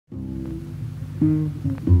All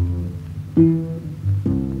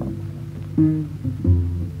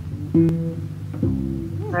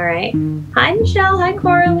right. Hi, Michelle. Hi,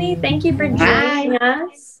 Coralie. Thank you for joining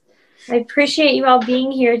us. I appreciate you all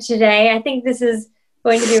being here today. I think this is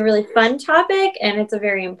going to be a really fun topic, and it's a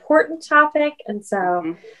very important topic. And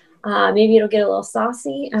so maybe it'll get a little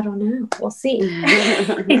saucy. I don't know. We'll see.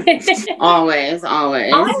 Always.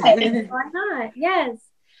 Why not? Yes.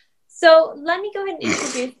 So let me go ahead and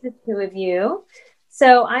introduce the two of you.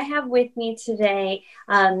 So I have with me today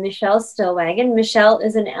Michelle Stillwagon. Michelle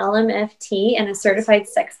is an LMFT and a certified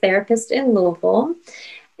sex therapist in Louisville.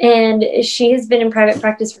 And she has been in private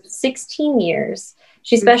practice for 16 years.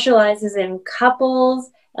 She specializes in couples,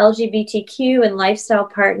 LGBTQ and lifestyle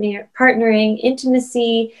partnering,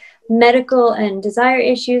 intimacy, medical and desire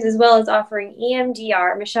issues, as well as offering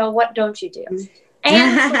EMDR. Michelle, what don't you do?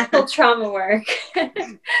 And clinical trauma work.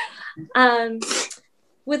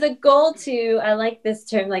 With a goal to, I like this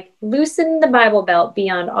term, like loosen the Bible Belt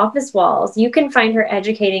beyond office walls. You can find her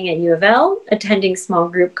educating at U of L, attending small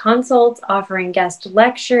group consults, offering guest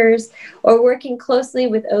lectures, or working closely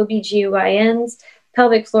with OBGYNs,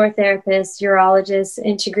 pelvic floor therapists, urologists,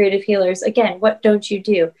 integrative healers. Again, what don't you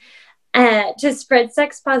do? To spread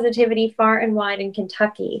sex positivity far and wide in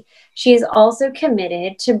Kentucky. She is also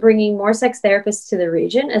committed to bringing more sex therapists to the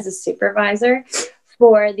region as a supervisor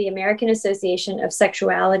for the American Association of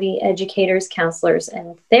Sexuality Educators, Counselors,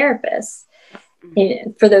 and Therapists,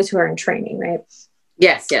 for those who are in training, right?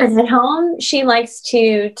 Yes. And at home, she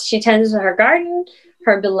tends to her garden,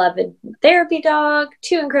 her beloved therapy dog,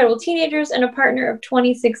 2 incredible teenagers, and a partner of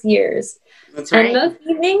 26 years. That's right. And most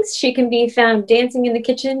evenings, she can be found dancing in the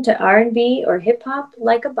kitchen to R&B or hip-hop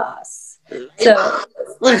like a boss. So,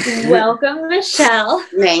 welcome, Michelle.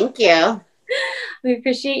 Thank you. We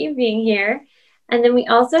appreciate you being here. And then we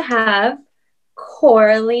also have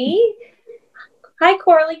Coralie. Hi,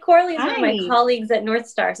 Coralie. Coralie is one of my colleagues at North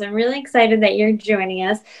Star, so I'm really excited that you're joining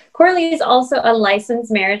us. Coralie is also a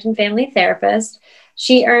licensed marriage and family therapist.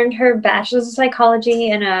 She earned her bachelor's of psychology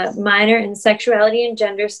and a minor in sexuality and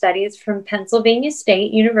gender studies from Pennsylvania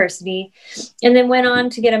State University, and then went on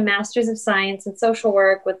to get a master's of science in social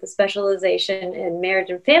work with a specialization in marriage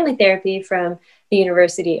and family therapy from the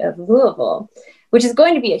University of Louisville, which is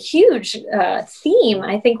going to be a huge theme.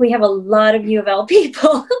 I think we have a lot of U of L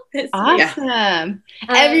people this Awesome.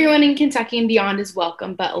 Everyone in Kentucky and beyond is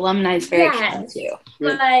welcome, but alumni is very fun too.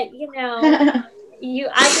 But you know,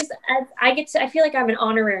 I feel like I'm an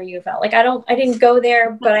honorary U of L. Like I didn't go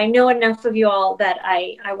there, but I know enough of you all that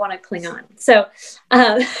I want to cling on. So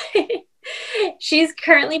she's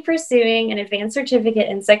currently pursuing an advanced certificate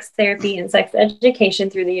in sex therapy and sex education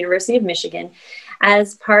through the University of Michigan,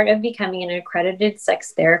 as part of becoming an accredited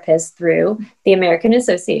sex therapist through the American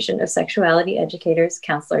Association of Sexuality Educators,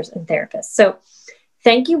 Counselors, and Therapists. So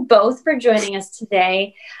thank you both for joining us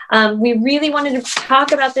today. We really wanted to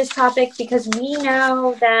talk about this topic because we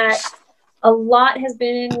know that a lot has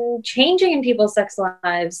been changing in people's sex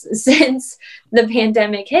lives since the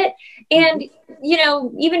pandemic hit. And, you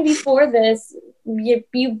know, even before this, you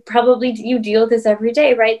deal with this every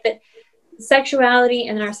day, right? That sexuality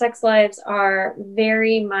and our sex lives are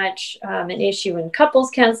very much an issue in couples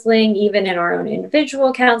counseling, even in our own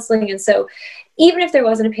individual counseling. And so even if there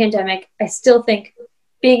wasn't a pandemic, I still think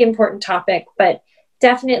big, important topic, but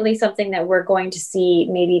definitely something that we're going to see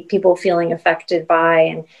maybe people feeling affected by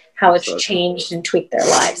and how it's changed and tweaked their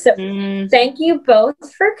lives. So thank you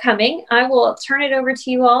both for coming. I will turn it over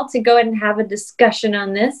to you all to go ahead and have a discussion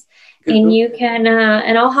on this. And you can,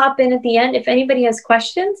 and I'll hop in at the end. If anybody has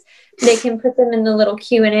questions, they can put them in the little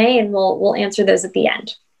Q&A and we'll answer those at the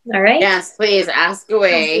end. All right? Yes, please ask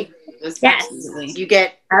away. Yes. You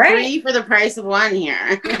get 3 for the price of 1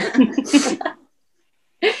 here.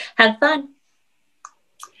 Have fun.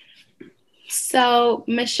 So,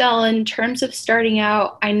 Michelle, in terms of starting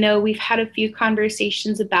out, I know we've had a few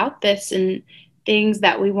conversations about this and things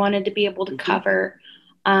that we wanted to be able to cover.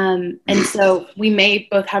 And so we may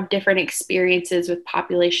both have different experiences with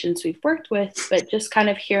populations we've worked with, but just kind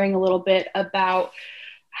of hearing a little bit about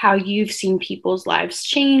how you've seen people's lives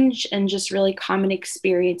change and just really common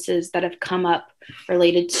experiences that have come up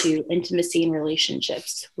related to intimacy and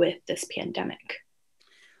relationships with this pandemic.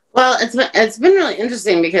 Well, it's been really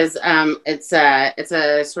interesting because it's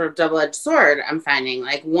a sort of double-edged sword. I'm finding,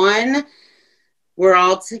 like, one, we're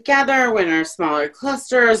all together, we're in our smaller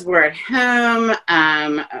clusters, we're at home.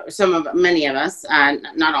 Many of us,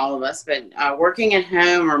 not all of us, but working at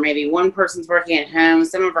home, or maybe one person's working at home.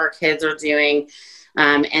 Some of our kids are doing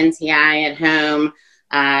NTI at home.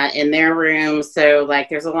 in their room. So like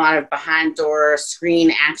there's a lot of behind door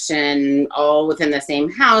screen action all within the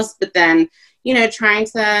same house, but then, you know, trying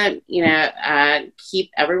to, you know,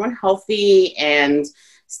 keep everyone healthy and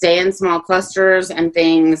stay in small clusters and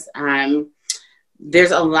things.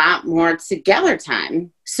 There's a lot more together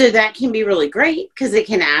time. So that can be really great because it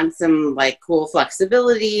can add some like cool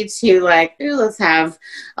flexibility to like, ooh, let's have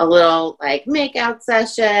a little like makeout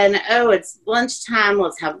session. Oh, it's lunchtime.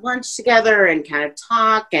 Let's have lunch together and kind of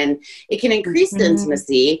talk. And it can increase the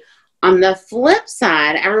intimacy. On the flip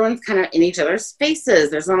side, everyone's kind of in each other's faces.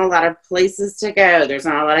 There's not a lot of places to go. There's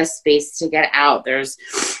not a lot of space to get out. There's,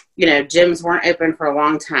 you know, gyms weren't open for a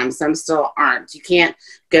long time. Some still aren't. You can't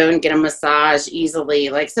go and get a massage easily.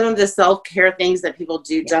 Like some of the self-care things that people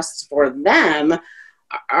do just for them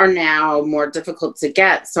are now more difficult to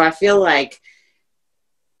get. So I feel like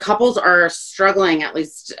couples are struggling, at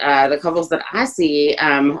least the couples that I see,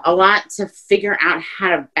 a lot to figure out how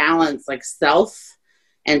to balance like self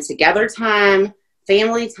and together time,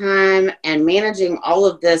 family time, and managing all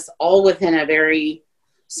of this all within a very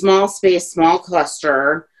small space, small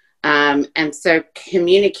cluster. And so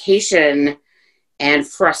communication and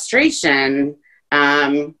frustration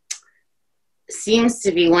seems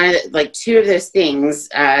to be one of the, like two of those things,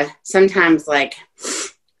 sometimes like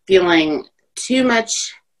feeling too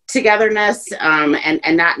much togetherness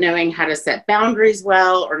and not knowing how to set boundaries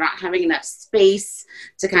well, or not having enough space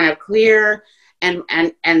to kind of clear.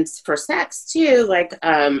 And for sex too, like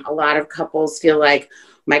a lot of couples feel like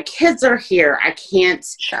my kids are here. I can't,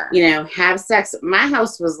 you know, have sex. My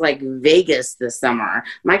house was like Vegas this summer.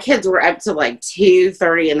 My kids were up to like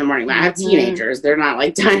 2:30 in the morning. I have teenagers. They're not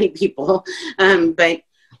like tiny people. But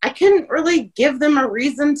I couldn't really give them a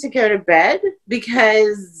reason to go to bed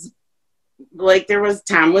because like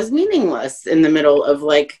time was meaningless in the middle of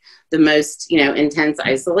like the most, you know, intense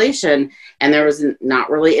isolation, and there was not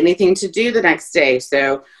really anything to do the next day.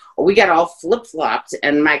 So we got all flip-flopped,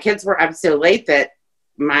 and my kids were up so late that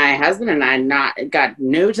my husband and I got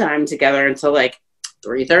no time together until like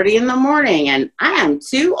 3:30 in the morning. And I am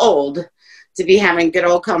too old to be having good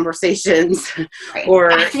old conversations. Right. Or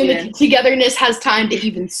the togetherness has time to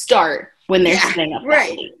even start when they're staying up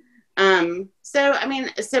right. late. So, I mean,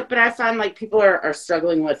 but I find like people are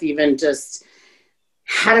struggling with even just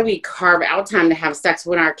how do we carve out time to have sex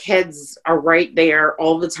when our kids are right there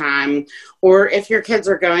all the time? Or if your kids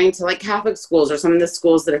are going to like Catholic schools or some of the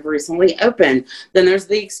schools that have recently opened, then there's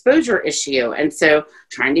the exposure issue. And so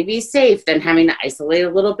trying to be safe, then having to isolate a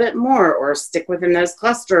little bit more or stick within those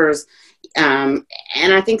clusters. And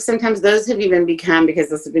I think sometimes those have even become, because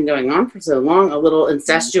this has been going on for so long, a little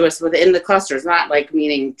incestuous within the clusters, not like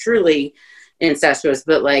meaning truly incestuous,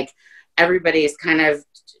 but like everybody is kind of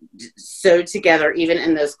so together, even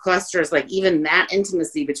in those clusters, like even that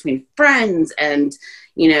intimacy between friends and,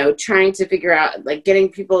 you know, trying to figure out like getting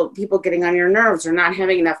people getting on your nerves or not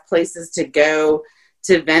having enough places to go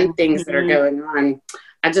to vent things that are going on.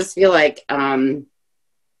 I just feel like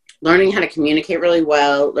learning how to communicate really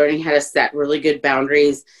well, learning how to set really good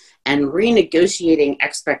boundaries, and renegotiating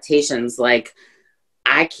expectations. Like,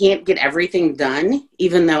 I can't get everything done,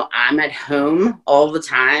 even though I'm at home all the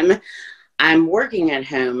time. I'm working at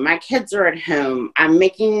home. My kids are at home. I'm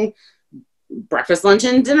making breakfast, lunch,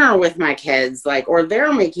 and dinner with my kids, like, or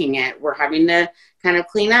they're making it. We're having to kind of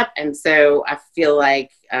clean up. And so I feel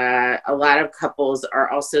like a lot of couples are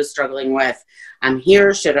also struggling with, I'm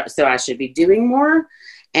here, so I should be doing more.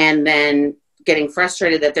 And then getting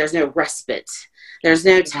frustrated that there's no respite. There's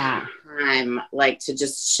no time, like, to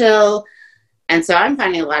just chill. And so I'm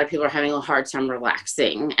finding a lot of people are having a hard time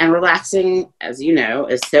relaxing. And relaxing, as you know,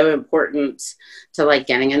 is so important to like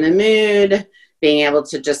getting in the mood, being able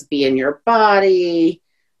to just be in your body,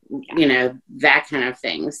 you know, that kind of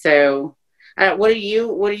thing. So what are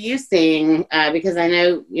you seeing? Because I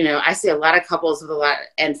know, you know, I see a lot of couples with a lot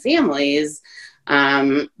and families,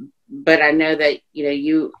 but I know that, you know,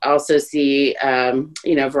 you also see,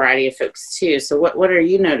 you know, a variety of folks too. So what are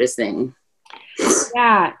you noticing?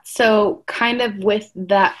 Yeah. So kind of with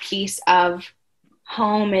that piece of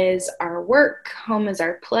home is our work, home is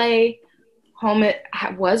our play, home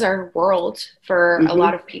was our world for a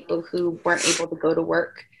lot of people who weren't able to go to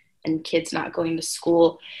work and kids not going to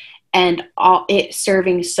school, and all it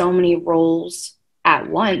serving so many roles at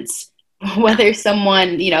once, whether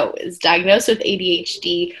someone, you know, is diagnosed with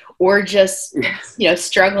ADHD or just, you know,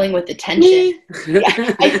 struggling with attention.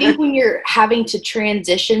 Yeah, I think when you're having to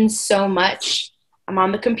transition so much, I'm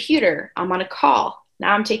on the computer, I'm on a call,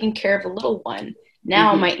 now I'm taking care of a little one.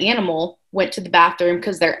 Now my animal went to the bathroom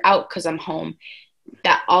because they're out because I'm home.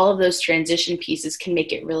 That all of those transition pieces can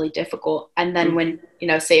make it really difficult. And then when, you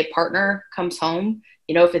know, say a partner comes home,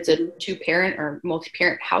 if it's a 2-parent or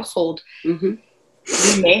multi-parent household, Mm-hmm.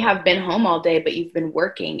 you may have been home all day, but you've been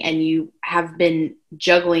working and you have been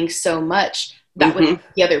juggling so much that with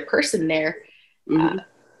the other person there,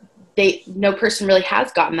 no person really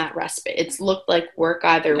has gotten that respite. It's looked like work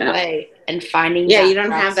either way, and finding you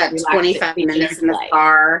don't have that 25 minutes in the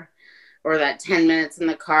car or that 10 minutes in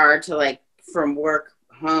the car to like from work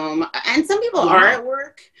home. And some people are at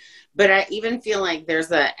work, but I even feel like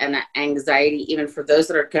there's an anxiety even for those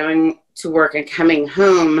that are going to work and coming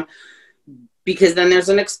home, because then there's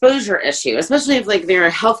an exposure issue, especially if like they're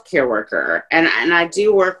a healthcare worker. And I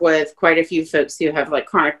do work with quite a few folks who have like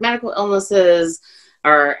chronic medical illnesses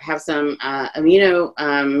or have some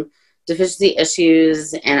deficiency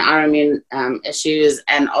issues and autoimmune issues,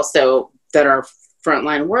 and also that are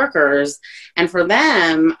frontline workers. And for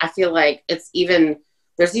them, I feel like there's even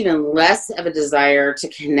less of a desire to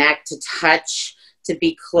connect, to touch, to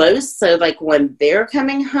be close. So like when they're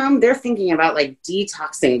coming home, they're thinking about like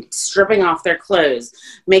detoxing, stripping off their clothes,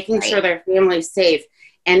 making sure their family's safe,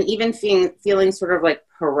 and even feeling sort of like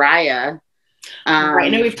pariah. Right. I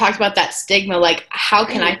know we've talked about that stigma, like how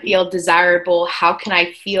can I feel desirable? How can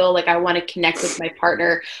I feel like I want to connect with my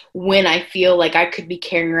partner when I feel like I could be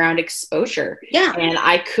carrying around exposure? Yeah. And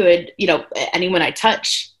I could, anyone I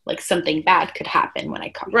touch, like something bad could happen when I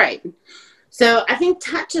come. Right. So I think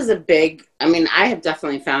touch is I have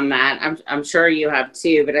definitely found that. I'm sure you have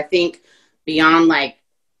too, but I think beyond like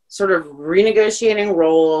sort of renegotiating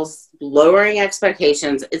roles, lowering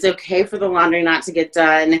expectations, it's okay for the laundry not to get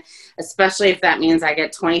done, especially if that means I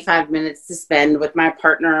get 25 minutes to spend with my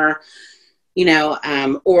partner,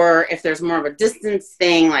 or if there's more of a distance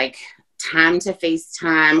thing, like time to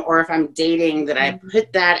FaceTime, or if I'm dating, that I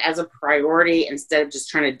put that as a priority instead of just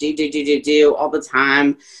trying to do all the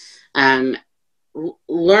time.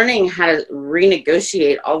 Learning how to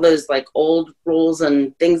renegotiate all those like old rules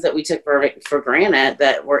and things that we took for granted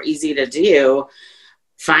that were easy to do,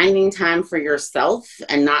 finding time for yourself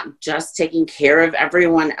and not just taking care of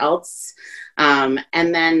everyone else. And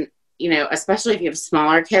then, especially if you have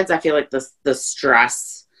smaller kids, I feel like the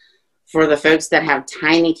stress for the folks that have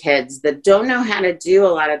tiny kids that don't know how to do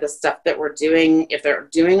a lot of the stuff that we're doing, if they're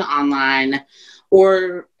doing online,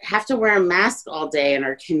 or have to wear a mask all day and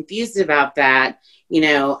are confused about that,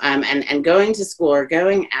 and going to school or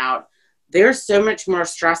going out. There's so much more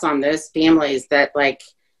stress on those families that, like,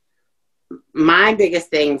 my biggest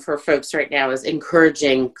thing for folks right now is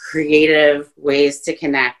encouraging creative ways to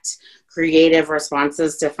connect, creative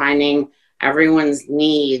responses to finding everyone's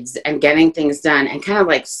needs and getting things done, and kind of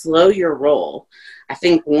like slow your roll. I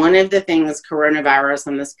think one of the things coronavirus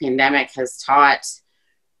and this pandemic has taught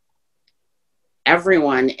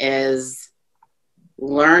everyone is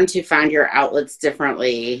learn to find your outlets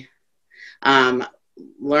differently.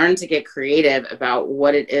 Learn to get creative about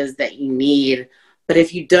what it is that you need. But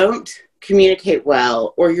if you don't communicate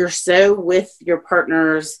well, or you're so with your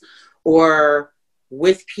partners or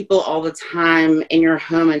with people all the time in your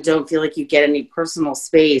home and don't feel like you get any personal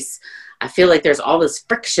space, I feel like there's all this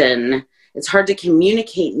friction. It's hard to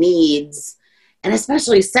communicate needs, and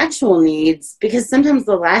especially sexual needs, because sometimes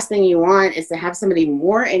the last thing you want is to have somebody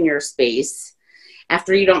more in your space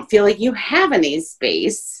after you don't feel like you have any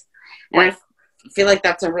space. And I feel like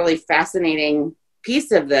that's a really fascinating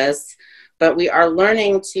piece of this, but we are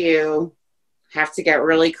learning to have to get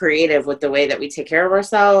really creative with the way that we take care of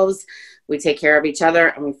ourselves, we take care of each other,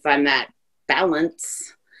 and we find that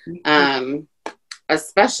balance,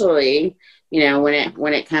 especially,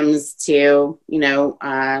 when it comes to,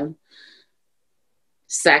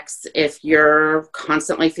 sex. If you're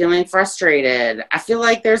constantly feeling frustrated, I feel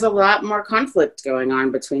like there's a lot more conflict going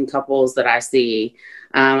on between couples that I see,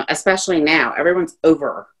 especially now. Everyone's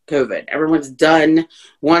over COVID. Everyone's done,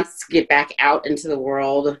 wants to get back out into the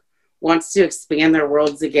world, wants to expand their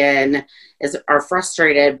worlds again, are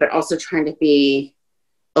frustrated, but also trying to be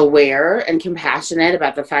aware and compassionate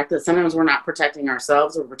about the fact that sometimes we're not protecting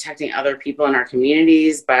ourselves, we're protecting other people in our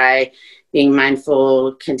communities by being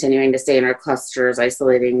mindful, continuing to stay in our clusters,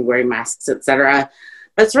 isolating, wearing masks, etc.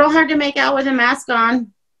 But it's real hard to make out with a mask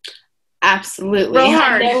on. Absolutely. Real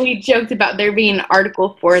hard. I know we joked about there being an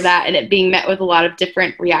article for that and it being met with a lot of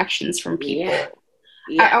different reactions from people.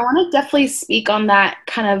 Yeah. I want to definitely speak on that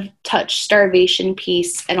kind of touch starvation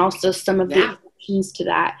piece, and also some of the exceptions to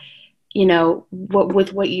that.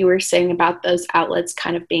 With what you were saying about those outlets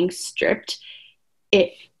kind of being stripped,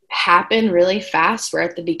 it happened really fast, where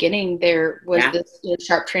at the beginning there was this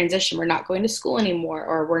sharp transition. We're not going to school anymore,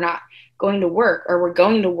 or we're not going to work, or we're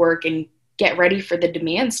going to work and get ready for the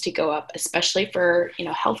demands to go up, especially for,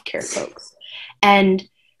 healthcare folks. And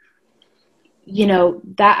you know,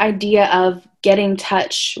 that idea of getting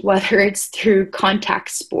touch, whether it's through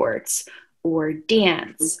contact sports or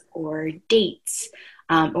dance or dates,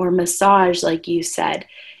 or massage, like you said,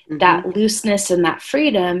 that looseness and that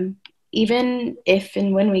freedom, even if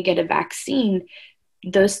and when we get a vaccine,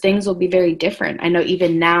 those things will be very different. I know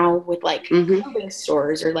even now with like clothing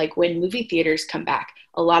stores or like when movie theaters come back,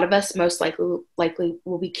 a lot of us most likely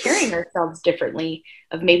will be carrying ourselves differently,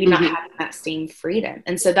 of maybe not having that same freedom.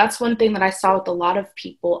 And so that's one thing that I saw with a lot of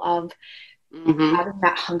people, of having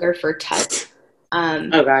that hunger for touch.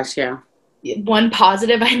 Oh gosh, yeah. One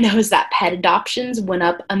positive I know is that pet adoptions went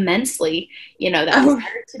up immensely. You know, that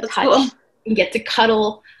desire to touch and get to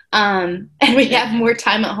cuddle. And we have more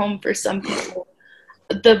time at home for some people.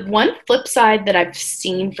 The one flip side that I've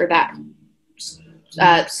seen for that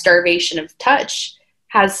starvation of touch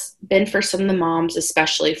has been for some of the moms,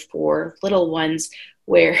 especially for little ones,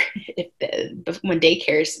 where when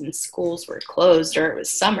daycares and schools were closed or it was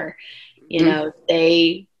summer, you know,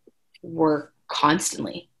 they were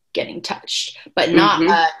constantly getting touched, but not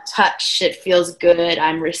a touch. It feels good.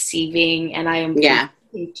 I'm receiving and I am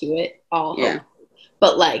connecting to it all.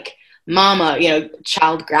 But like mama, you know,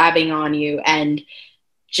 child grabbing on you and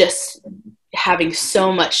just having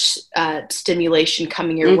so much stimulation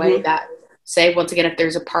coming your way that, say, once again, if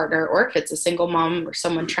there's a partner or if it's a single mom or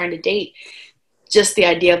someone trying to date, just the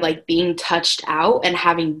idea of like being touched out and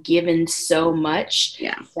having given so much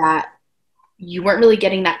that you weren't really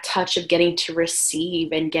getting that touch of getting to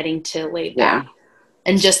receive and getting to lay back.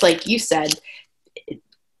 And just like you said,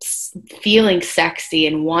 feeling sexy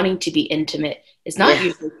and wanting to be intimate is not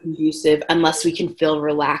usually conducive unless we can feel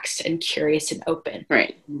relaxed and curious and open.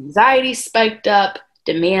 Right. Anxiety spiked up,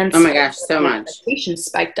 demands. Oh my gosh, so much. Expectations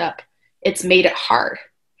spiked up. It's made it hard.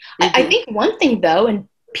 I think one thing though, and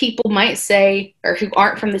people might say, or who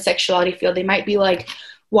aren't from the sexuality field, they might be like,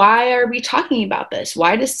 why are we talking about this?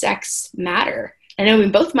 Why does sex matter? I know we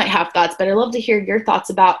both might have thoughts, but I'd love to hear your thoughts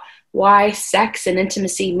about why sex and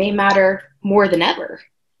intimacy may matter more than ever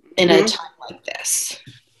in a time like this.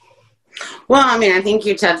 Well, I mean, I think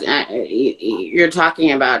you're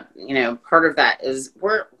talking about, you know, part of that is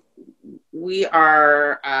we're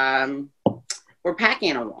pack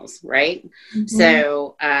animals, right?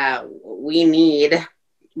 So we need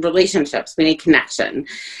relationships, we need connection,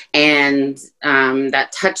 and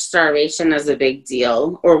that touch starvation is a big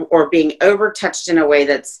deal, or being over touched in a way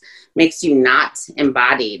that's makes you not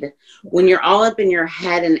embodied. When you're all up in your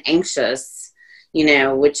head and anxious, you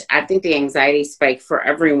know, which I think the anxiety spike for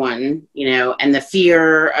everyone, you know, and the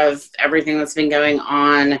fear of everything that's been going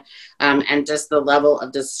on, and just the level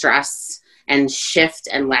of distress and shift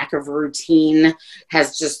and lack of routine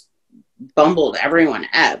has just bumbled everyone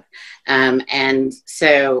up. And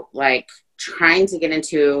so like trying to get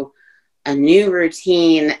into a new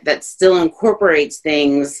routine that still incorporates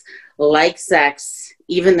things like sex,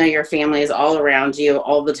 even though your family is all around you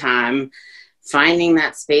all the time, finding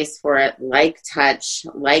that space for it, like touch,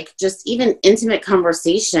 like just even intimate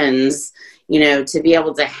conversations, you know, to be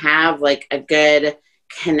able to have like a good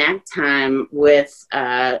connect time with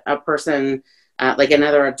a person, like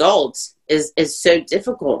another adult is so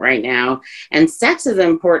difficult right now. And sex is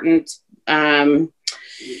important.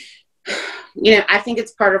 You know, I think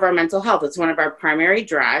it's part of our mental health. It's one of our primary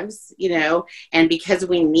drives, you know, and because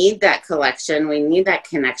we need that collection, we need that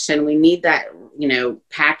connection, we need that, you know,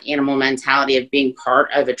 pack animal mentality of being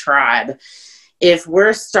part of a tribe. If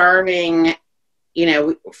we're starving, you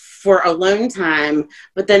know, for alone time,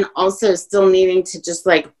 but then also still needing to just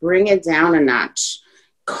like bring it down a notch,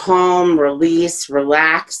 calm, release,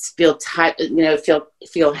 relax, feel tight, you know,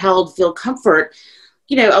 feel held, feel comfort.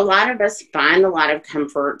 You know, a lot of us find a lot of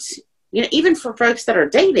comfort, you know, even for folks that are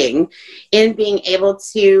dating, in being able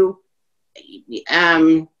to, you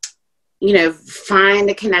know, find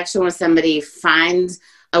a connection with somebody, find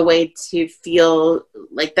a way to feel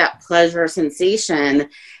like that pleasure sensation.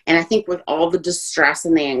 And I think with all the distress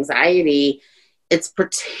and the anxiety, it's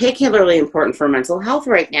particularly important for mental health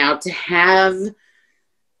right now to have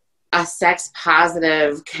a sex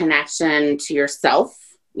positive connection to yourself,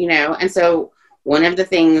 you know. And so one of the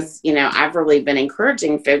things, you know, I've really been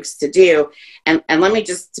encouraging folks to do, and let me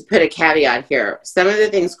just put a caveat here. Some of the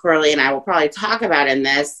things Coralie and I will probably talk about in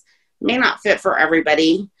this may not fit for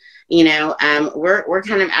everybody. You know, we're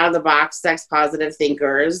kind of out of the box sex positive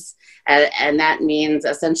thinkers. And that means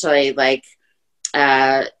essentially like,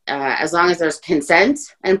 as long as there's consent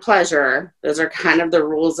and pleasure, those are kind of the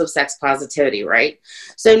rules of sex positivity, right?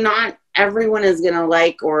 So not everyone is going to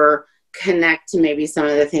like or connect to maybe some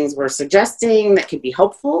of the things we're suggesting that could be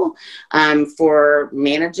helpful for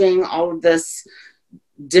managing all of this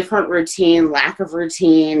different routine, lack of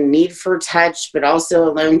routine, need for touch, but also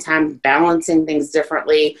alone time, balancing things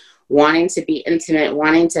differently, wanting to be intimate,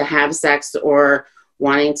 wanting to have sex, or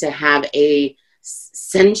wanting to have a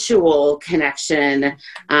sensual connection,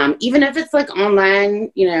 even if it's like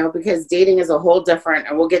online, you know, because dating is a whole different,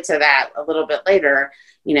 and we'll get to that a little bit later,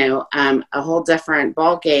 you know, a whole different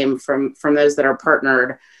ball game from those that are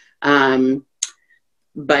partnered. So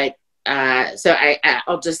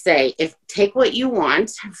I'll just say, take what you want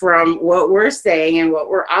from what we're saying and what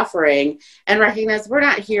we're offering, and recognize we're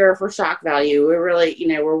not here for shock value. We're really, you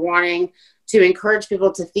know, we're wanting to encourage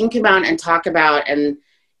people to think about and talk about and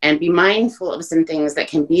be mindful of some things that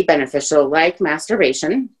can be beneficial, like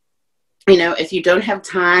masturbation. You know, if you don't have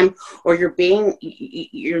time, or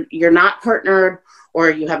you're not partnered, or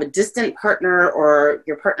you have a distant partner, or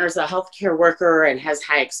your partner's a healthcare worker and has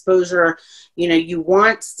high exposure, you know, you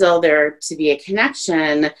want still there to be a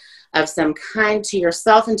connection of some kind to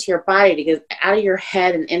yourself and to your body, to get out of your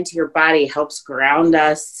head and into your body helps ground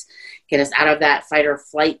us, get us out of that fight or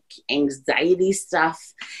flight anxiety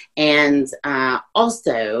stuff. And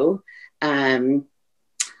also,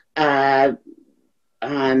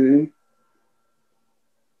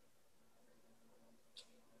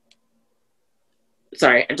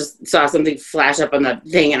 sorry, I just saw something flash up on the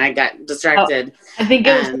thing and I got distracted. I think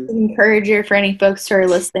it was an encourager for any folks who are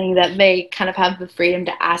listening that they kind of have the freedom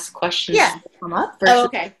to ask questions that come up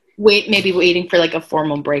versus maybe waiting for like a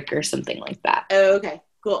formal break or something like that. Oh, okay,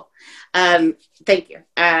 cool. Thank you.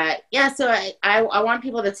 So I want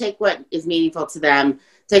people to take what is meaningful to them,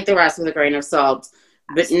 take the rest with a grain of salt,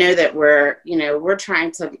 but know that we're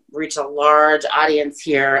trying to reach a large audience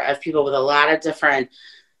here of people with a lot of different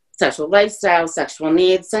sexual lifestyles, sexual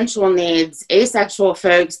needs, sensual needs, asexual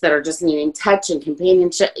folks that are just needing touch and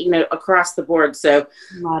companionship, you know, across the board. So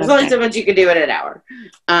there's only so much you can do in an hour.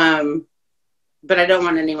 But I don't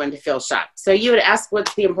want anyone to feel shocked. So you would ask,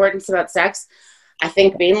 what's the importance about sex? I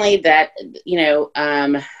think mainly that, you know,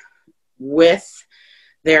 with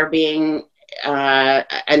there being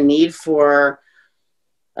a need for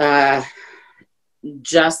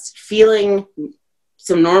just feeling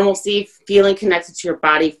some normalcy, feeling connected to your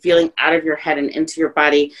body, feeling out of your head and into your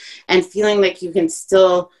body, and feeling like you can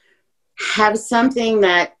still have something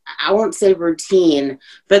that, I won't say routine,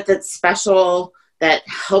 but that's special, that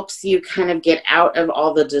helps you kind of get out of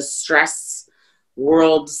all the distress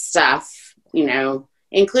world stuff, you know,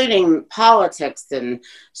 including politics and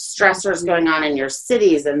stressors going on in your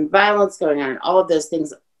cities and violence going on and all of those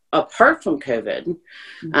things apart from COVID.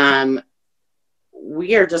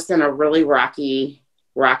 We are just in a really rocky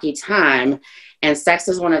time, and sex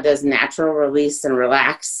is one of those natural release and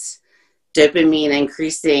relax, dopamine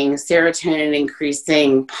increasing, serotonin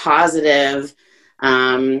increasing, positive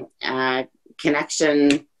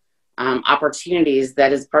connection opportunities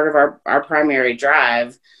that is part of our primary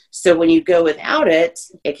drive. So when you go without it,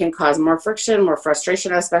 it can cause more friction, more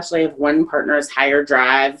frustration, especially if one partner is higher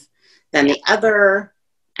drive than the other,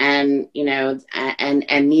 and you know,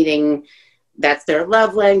 and needing, that's their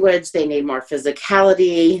love language. They need more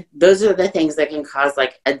physicality. Those are the things that can cause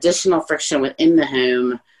like additional friction within the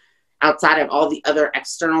home outside of all the other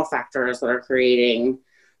external factors that are creating.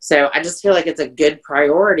 So I just feel like it's a good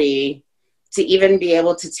priority to even be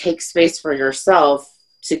able to take space for yourself,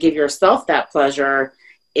 to give yourself that pleasure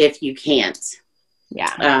if you can't,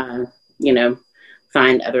 you know,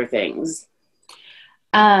 find other things.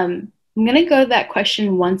 I'm going to go to that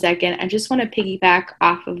question 1 second. I just want to piggyback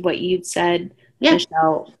off of what you'd said,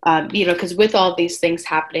 Michelle, you know, because with all these things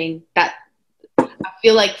happening, that I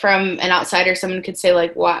feel like from an outsider, someone could say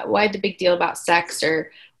like, why the big deal about sex?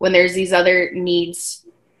 Or when there's these other needs,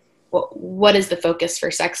 what is the focus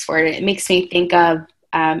for sex for? And it makes me think of,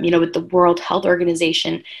 you know, with the World Health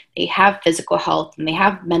Organization, they have physical health and they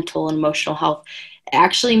have mental and emotional health,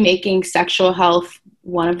 actually making sexual health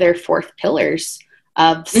one of their 4th pillars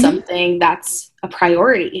of something that's a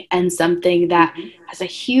priority and something that has a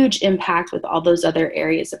huge impact with all those other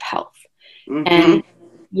areas of health. And,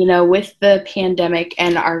 you know, with the pandemic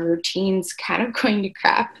and our routines kind of going to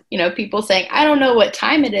crap, you know, people saying, I don't know what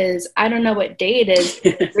time it is, I don't know what day it is.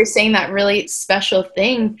 They're saying that really special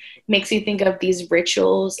thing makes you think of these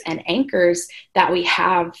rituals and anchors that we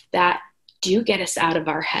have that do get us out of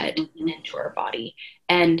our head and into our body,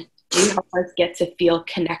 and do help us get to feel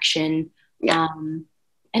connection,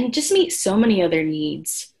 and just meet so many other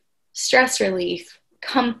needs: stress relief,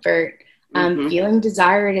 comfort, feeling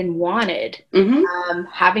desired and wanted,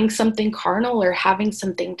 having something carnal or having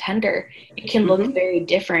something tender. It can look very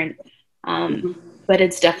different, but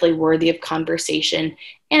it's definitely worthy of conversation.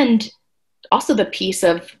 And also the piece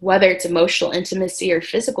of whether it's emotional intimacy or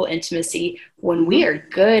physical intimacy, when we are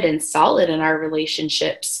good and solid in our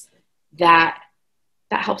relationships, that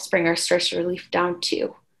helps bring our stress relief down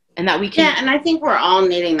too. And that we can. Yeah, and I think we're all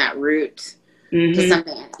needing that root to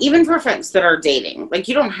something, even for folks that are dating. Like,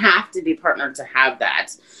 you don't have to be partnered to have that.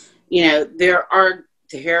 You know, there are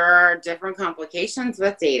different complications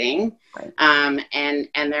with dating. Right. And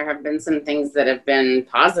there have been some things that have been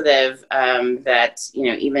positive, that, you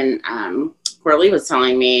know, even Coralie was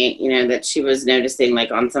telling me, you know, that she was noticing,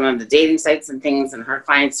 like, on some of the dating sites and things, and her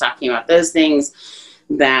clients talking about those things,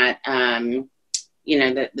 that, you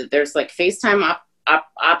know, that there's like FaceTime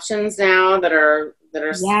options now that are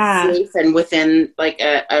safe and within like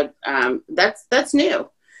that's new,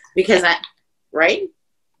 because right?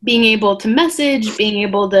 Being able to message, being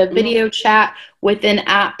able to video chat within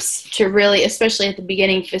apps to really, especially at the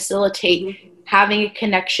beginning, facilitate having a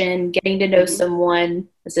connection, getting to know someone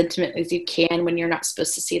as intimately as you can when you're not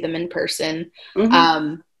supposed to see them in person.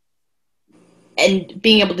 And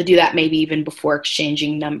being able to do that maybe even before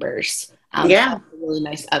exchanging numbers. So that's a really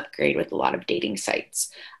nice upgrade with a lot of dating sites.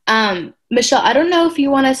 Michelle, I don't know if you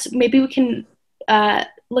want us, maybe we can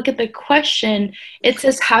look at the question. It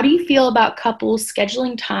says, how do you feel about couples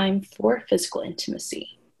scheduling time for physical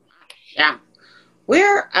intimacy? Yeah.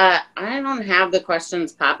 I don't have the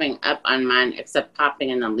questions popping up on mine, except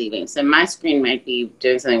popping and then leaving. So my screen might be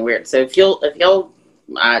doing something weird. So if you'll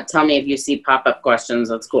tell me if you see pop-up questions,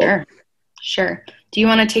 that's cool. Sure. Do you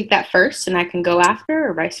want to take that first and I can go after,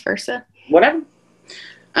 or vice versa? Whatever.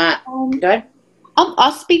 Go ahead.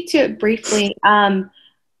 I'll speak to it briefly.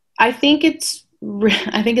 I think it's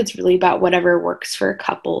really about whatever works for a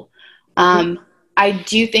couple. I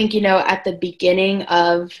do think, you know, at the beginning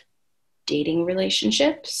of dating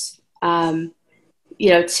relationships, you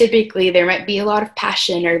know, typically there might be a lot of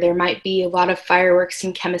passion, or there might be a lot of fireworks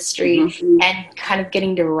and chemistry, and kind of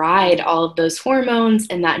getting to ride all of those hormones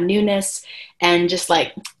and that newness, and just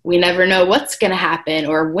like, we never know what's going to happen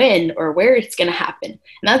or when or where it's going to happen. And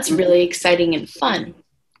that's really exciting and fun.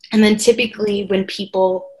 And then typically when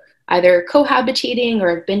people either cohabitating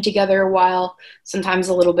or have been together a while, sometimes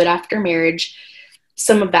a little bit after marriage,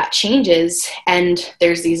 some of that changes, and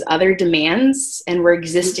there's these other demands, and we're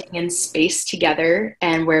existing in space together,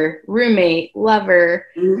 and we're roommate, lover,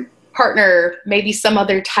 partner, maybe some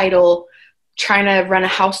other title, trying to run a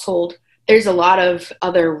household. There's a lot of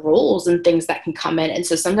other roles and things that can come in, and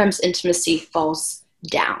so sometimes intimacy falls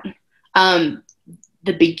down.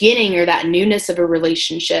 The beginning, or that newness of a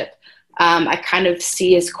relationship, I kind of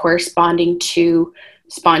see as corresponding to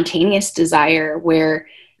spontaneous desire, where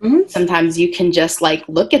sometimes you can just like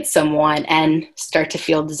look at someone and start to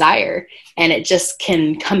feel desire, and it just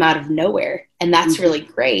can come out of nowhere. And that's really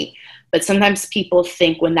great. But sometimes people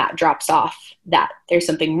think when that drops off that there's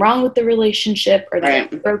something wrong with the relationship, or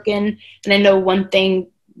that it's broken. And I know one thing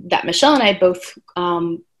that Michelle and I both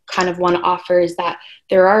kind of want to offer is that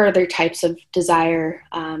there are other types of desire.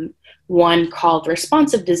 One called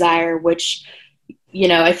responsive desire, which, you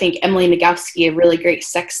know, I think Emily Nagoski, a really great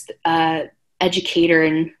sex educator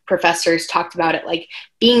and professors, talked about it, like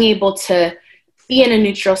being able to be in a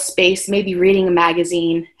neutral space, maybe reading a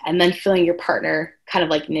magazine, and then feeling your partner kind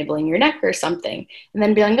of like nibbling your neck or something, and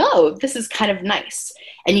then being, oh, this is kind of nice.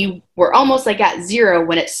 And you were almost like at zero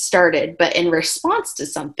when it started, but in response to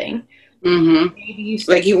something, maybe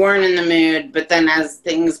you weren't in the mood, but then as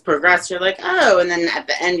things progress, you're like, oh, and then at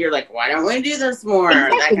the end, you're like, why don't we do this more?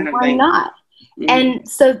 Exactly. That kind of why thing. Not? And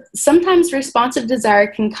so sometimes responsive desire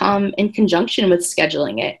can come in conjunction with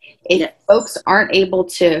scheduling it. If folks aren't able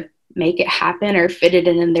to make it happen or fit it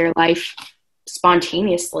in their life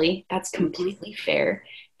spontaneously, that's completely fair.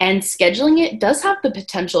 And scheduling it does have the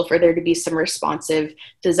potential for there to be some responsive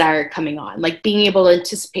desire coming on, like being able to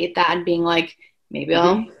anticipate that and being like, maybe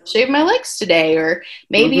I'll shave my legs today, or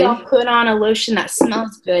maybe I'll put on a lotion that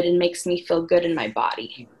smells good and makes me feel good in my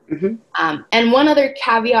body. And one other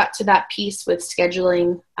caveat to that piece with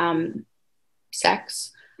scheduling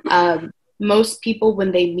sex, most people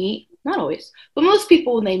when they meet, not always, but most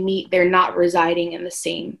people when they meet, they're not residing in the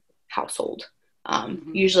same household.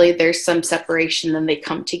 Usually there's some separation, then they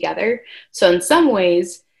come together. So in some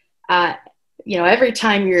ways, you know, every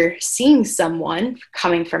time you're seeing someone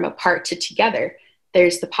coming from apart to together,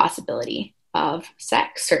 there's the possibility of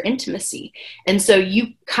sex or intimacy. And so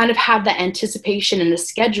you kind of have the anticipation in the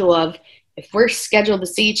schedule of, if we're scheduled to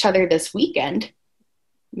see each other this weekend,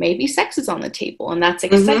 maybe sex is on the table, and that's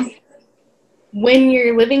exciting. When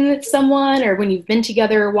you're living with someone, or when you've been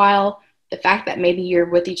together a while, the fact that maybe you're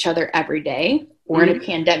with each other every day, or in a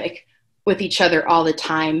pandemic with each other all the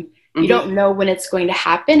time, you don't know when it's going to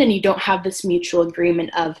happen, and you don't have this mutual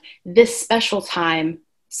agreement of this special time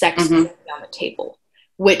sex will be on the table,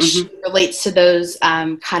 which relates to those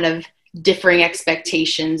kind of differing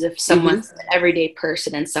expectations. If someone's an everyday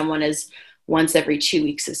person and someone is once every 2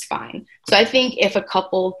 weeks is fine. So I think if a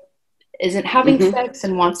couple isn't having sex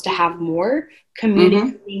and wants to have more,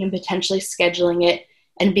 communicating and potentially scheduling it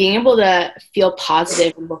and being able to feel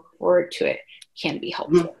positive and look forward to it can be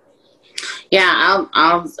helpful. Yeah,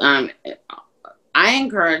 I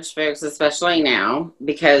encourage folks, especially now,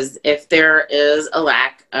 because if there is a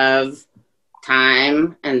lack of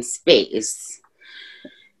time and space,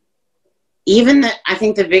 I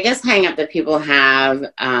think the biggest hang up that people have,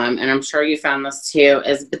 and I'm sure you found this too,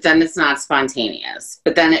 is, but then it's not spontaneous,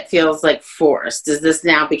 but then it feels like forced. Does this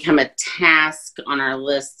now become a task on our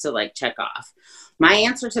list to like check off? My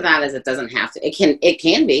answer to that is it doesn't have to. It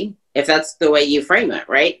can be, if that's the way you frame it,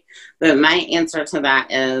 right? But my answer to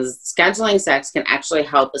that is scheduling sex can actually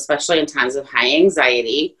help, especially in times of high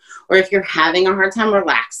anxiety, or if you're having a hard time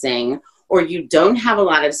relaxing, or you don't have a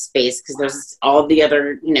lot of space because there's all the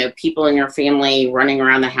other, people in your family running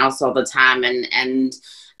around the house all the time and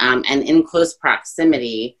in close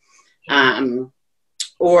proximity,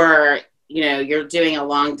 or you're doing a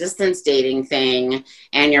long distance dating thing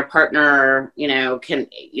and your partner,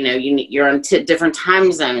 you're on different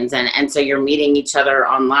time zones. And so you're meeting each other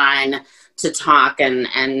online to talk and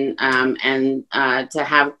to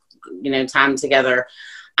have, time together.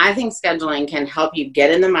 I think scheduling can help you get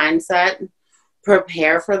in the mindset,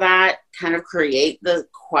 prepare for that, kind of create the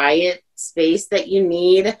quiet space that you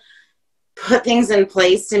need, put things in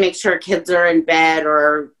place to make sure kids are in bed,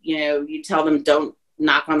 or, you tell them don't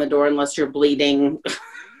knock on the door unless you're bleeding.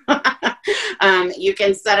 You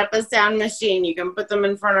can set up a sound machine. You can put them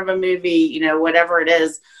in front of a movie, whatever it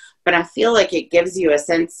is. But I feel like it gives you a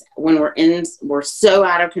sense when we're so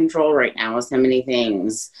out of control right now with so many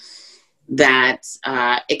things, that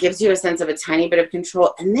it gives you a sense of a tiny bit of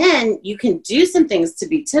control. And then you can do some things to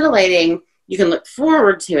be titillating. You can look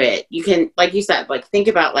forward to it. You can, like you said, like think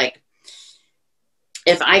about like,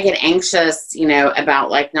 if I get anxious, about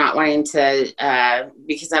like not wanting to,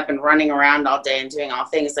 because I've been running around all day and doing all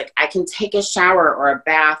things, like I can take a shower or a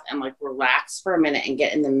bath and like relax for a minute and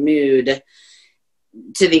get in the mood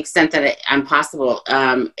to the extent that I'm possible.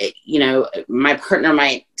 My partner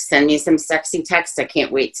might send me some sexy text. I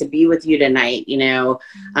can't wait to be with you tonight.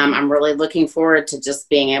 I'm really looking forward to just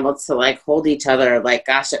being able to like hold each other. Like,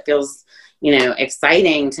 gosh, it feels,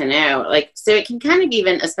 exciting to know. Like, so it can kind of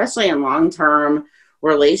even, especially in long-term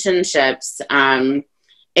relationships,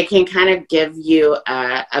 it can kind of give you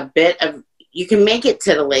a bit of, you can make it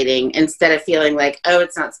titillating instead of feeling like, oh,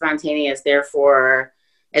 it's not spontaneous, therefore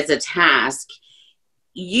it's a task.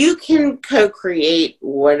 You can co-create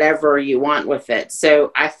whatever you want with it.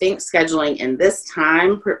 So I think scheduling in this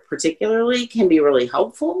time particularly can be really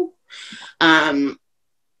helpful.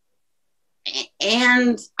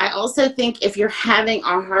 And I also think if you're having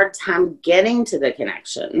a hard time getting to the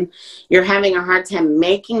connection, you're having a hard time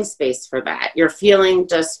making space for that, you're feeling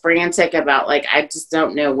just frantic about like, I just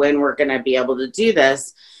don't know when we're going to be able to do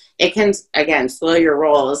this. It can, again, slow your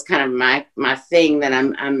roll is kind of my thing that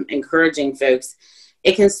I'm encouraging folks.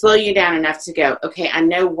 It can slow you down enough to go, okay, I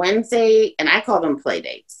know Wednesday, and I call them play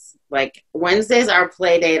dates. Like Wednesday's our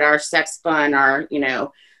play date, our sex fun, our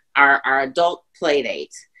adult play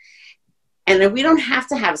date. And if we don't have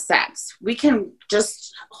to have sex, we can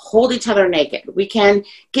just hold each other naked. We can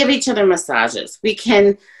give each other massages. We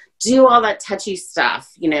can do all that touchy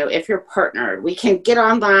stuff. If you're partnered, we can get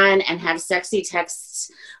online and have sexy texts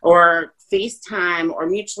or FaceTime or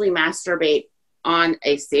mutually masturbate on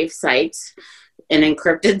a safe site, an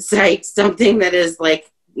encrypted site, something that is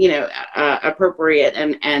like, appropriate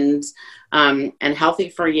and healthy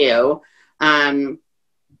for you.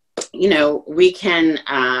 We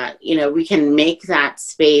can make that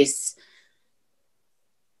space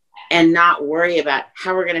and not worry about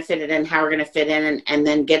how we're going to fit it in, and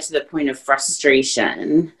then get to the point of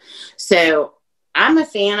frustration. So I'm a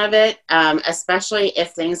fan of it, especially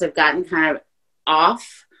if things have gotten kind of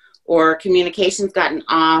off, or communication's gotten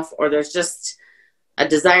off, or there's just a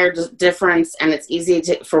desired difference, and it's easy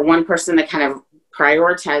for one person to kind of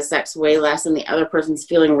prioritize sex way less, and the other person's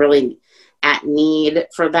feeling really at need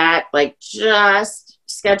for that. Like just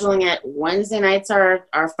scheduling it. Wednesday nights are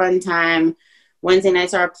our fun time. Wednesday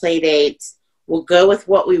nights are our play dates. We'll go with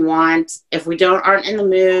what we want. If we aren't in the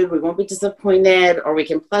mood, we won't be disappointed, or we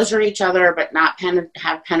can pleasure each other but not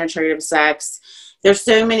have penetrative sex. There's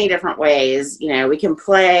so many different ways. We can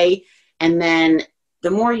play, and then the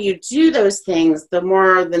more you do those things, the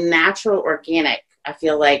more the natural organic, I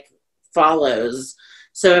feel like, follows.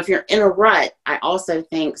 So if you're in a rut, I also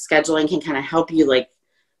think scheduling can kind of help you like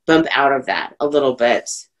bump out of that a little bit.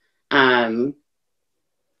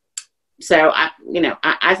 So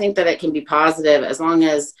I think that it can be positive as long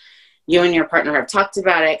as you and your partner have talked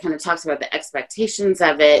about it, kind of talks about the expectations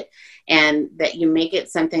of it, and that you make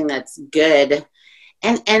it something that's good.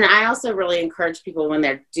 And I also really encourage people when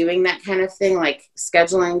they're doing that kind of thing, like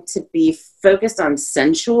scheduling, to be focused on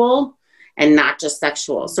sensual and not just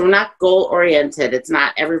sexual. So we're not goal oriented. It's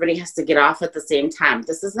not everybody has to get off at the same time.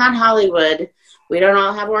 This is not Hollywood. We don't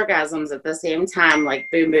all have orgasms at the same time, like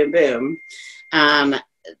boom, boom, boom.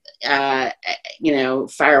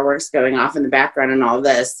 Fireworks going off in the background and all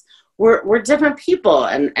this. We're different people,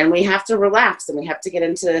 and we have to relax, and we have to get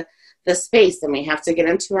into the space, and we have to get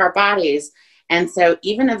into our bodies. And so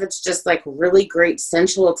even if it's just like really great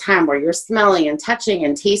sensual time where you're smelling and touching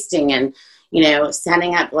and tasting and,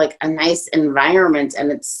 setting up like a nice environment,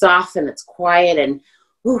 and it's soft and it's quiet, and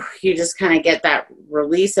you just kind of get that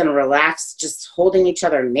release and relax, just holding each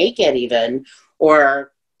other naked even,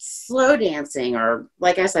 or slow dancing, or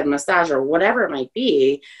like I said, massage, or whatever it might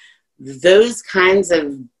be. Those kinds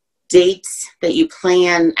of dates that you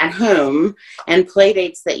plan at home and play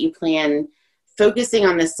dates that you plan focusing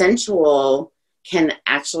on the sensual can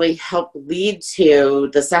actually help lead to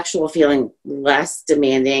the sexual feeling less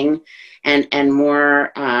demanding and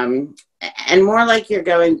more like you're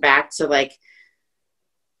going back to like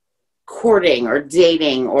courting or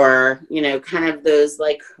dating, or kind of those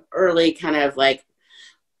like early kind of like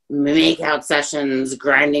make out sessions,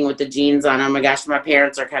 grinding with the jeans on, oh my gosh, my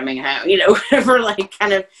parents are coming home, whatever, like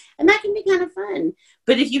kind of, and that can be kind of fun.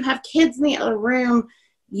 But if you have kids in the other room,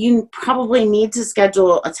 you probably need to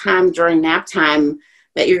schedule a time during nap time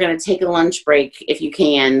that you're going to take a lunch break if you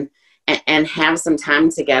can, and have some time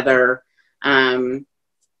together, and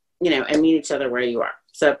meet each other where you are.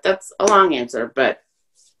 So that's a long answer, but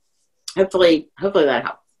hopefully that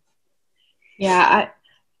helps. Yeah,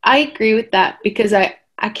 I agree with that, because I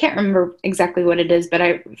can't remember exactly what it is, but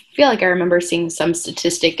I feel like I remember seeing some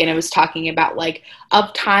statistic, and it was talking about like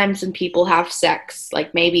of times when people have sex,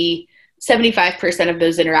 like maybe 75% of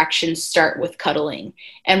those interactions start with cuddling.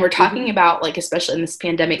 And we're talking about, like, especially in this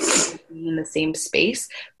pandemic, people being in the same space,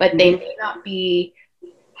 but they may not be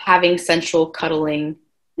having sensual cuddling.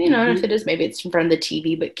 If it is, maybe it's in front of the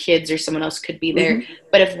TV, but kids or someone else could be there.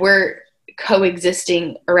 But if we're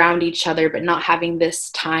coexisting around each other, but not having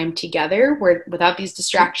this time together, where without these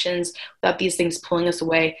distractions, without these things pulling us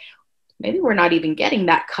away, maybe we're not even getting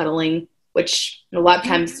that cuddling, which a lot of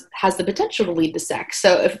times has the potential to lead to sex.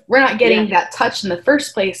 So if we're not getting that touch in the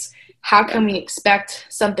first place, how can we expect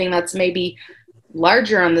something that's maybe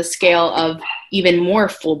larger on the scale of even more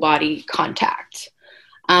full body contact?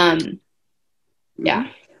 Yeah.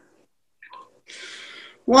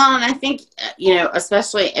 Well, and I think,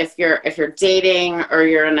 especially if you're dating, or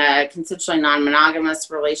you're in a consensually non-monogamous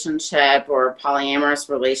relationship or a polyamorous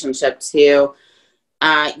relationship too,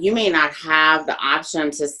 you may not have the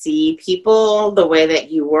option to see people the way that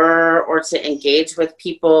you were, or to engage with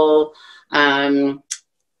people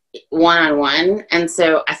one-on-one. And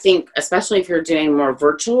so I think, especially if you're doing more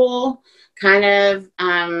virtual kind of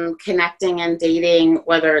connecting and dating,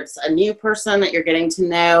 whether it's a new person that you're getting to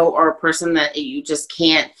know, or a person that you just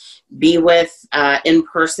can't be with in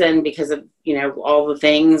person because of, all the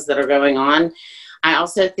things that are going on. I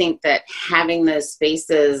also think that having those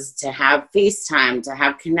spaces to have FaceTime, to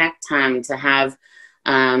have connect time, to have,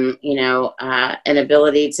 an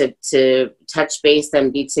ability to touch base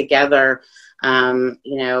and be together, that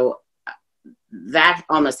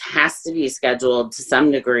almost has to be scheduled to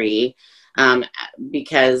some degree,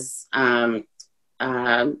 because,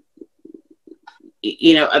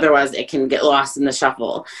 otherwise it can get lost in the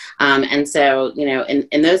shuffle. And so,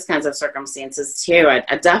 in those kinds of circumstances too,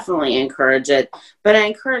 I definitely encourage it, but I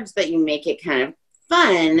encourage that you make it kind of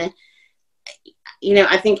fun.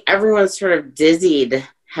 I think everyone's sort of dizzied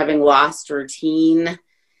having lost routine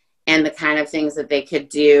and the kind of things that they could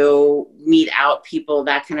do, meet out people,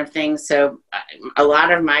 that kind of thing. So a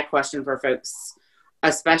lot of my question for folks,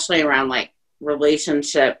 especially around like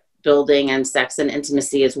relationship building and sex and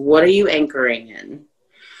intimacy, is what are you anchoring in?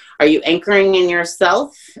 Are you anchoring in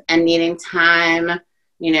yourself and needing time,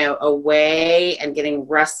 away and getting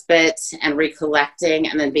respite and recollecting,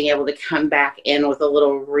 and then being able to come back in with a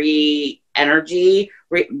little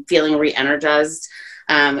feeling re-energized?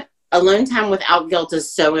 Alone time without guilt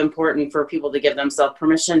is so important for people to give themselves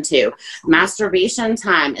permission to. Masturbation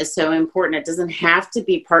time is so important. It doesn't have to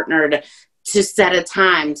be partnered, to set a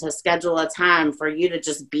time, to schedule a time for you to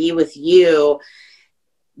just be with you.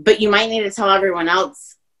 But you might need to tell everyone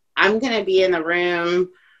else, I'm going to be in the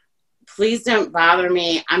room please don't bother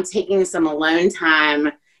me. I'm taking some alone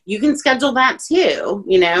time. You can schedule that too,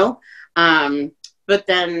 you know? But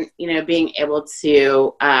then, you know, being able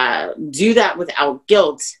to do that without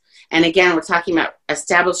guilt. And again, we're talking about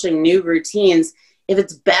establishing new routines. If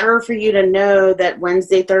it's better for you to know that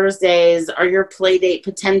Wednesday, Thursdays are your play date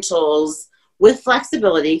potentials with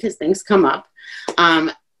flexibility, because things come up,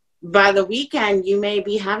 by the weekend, you may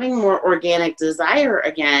be having more organic desire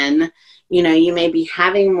again. You know, you may be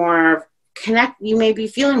having more you may be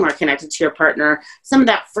feeling more connected to your partner. Some of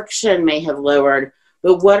that friction may have lowered,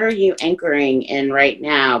 but what are you anchoring in right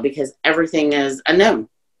now? Because everything is unknown.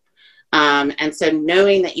 And so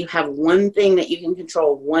knowing that you have one thing that you can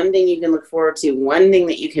control, one thing you can look forward to, one thing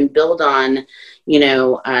that you can build on, you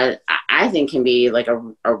know, I think can be like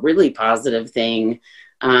a really positive thing,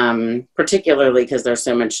 particularly because there's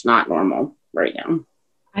so much not normal right now.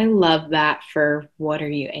 I love that for what are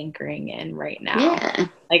you anchoring in right now? Yeah.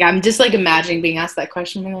 Like, I'm just like imagining being asked that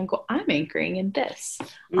question. And I'm like, well, I'm anchoring in this.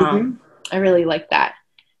 I really like that.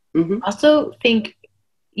 Also think,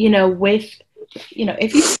 you know, with, you know,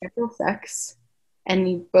 if you schedule sex and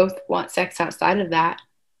you both want sex outside of that,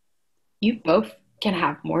 you both can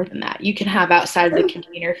have more than that. You can have outside of the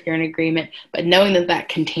container if you're in agreement, but knowing that that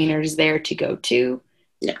container is there to go to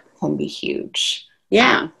can be huge.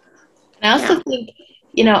 Yeah. And I also think,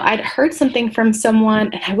 you know, I'd heard something from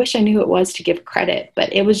someone, and I wish I knew who it was to give credit,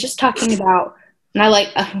 but it was just talking about, and I like,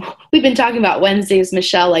 we've been talking about Wednesdays,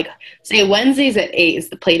 Michelle, like say Wednesdays at 8 is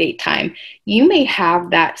the play date time. You may have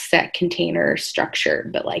that set container structure,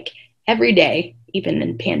 but like every day, even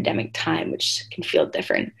in pandemic time, which can feel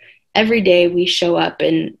different, every day we show up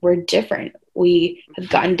and we're different. We have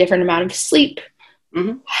gotten different amount of sleep,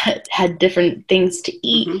 had different things to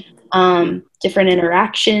eat, different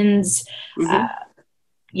interactions,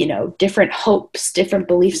 you know, different hopes, different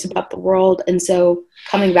beliefs about the world. And so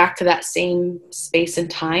coming back to that same space and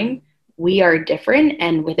time, we are different.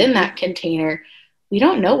 And within that container, we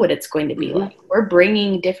don't know what it's going to be like. We're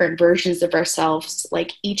bringing different versions of ourselves,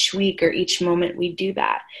 like each week or each moment we do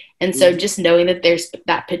that. And so just knowing that there's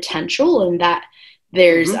that potential and that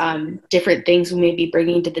there's different things we may be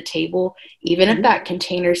bringing to the table, even if that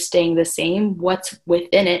container's staying the same, what's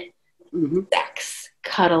within it, sex,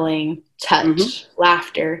 cuddling, touch,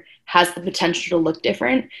 laughter, has the potential to look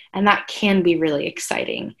different. And that can be really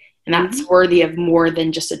exciting. And that's worthy of more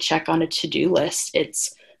than just a check on a to-do list.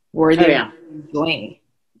 It's worthy of enjoying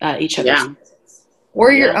each other's presence.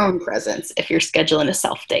 Or your own presence if you're scheduling a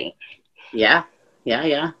self-date. I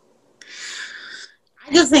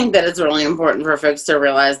just think that it's really important for folks to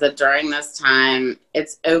realize that during this time,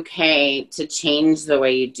 it's okay to change the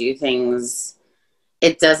way you do things.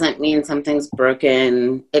 It doesn't mean something's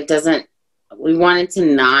broken. We wanted to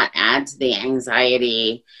not add to the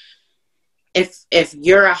anxiety. If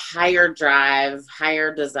you're a higher drive,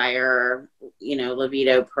 higher desire, you know,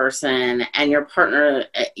 libido person, and your partner,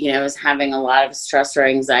 you know, is having a lot of stress or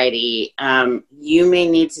anxiety, you may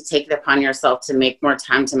need to take it upon yourself to make more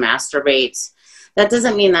time to masturbate. That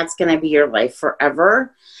doesn't mean that's going to be your life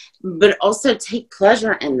forever, but also take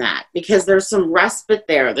pleasure in that, because there's some respite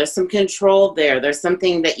there. There's some control there. There's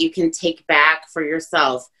something that you can take back for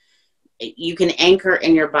yourself. You can anchor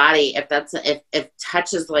in your body if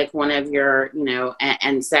touch is like one of your, you know,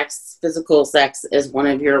 and sex, physical sex is one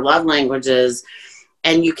of your love languages,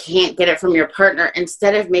 and you can't get it from your partner.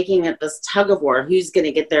 Instead of making it this tug of war, who's going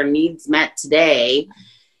to get their needs met today,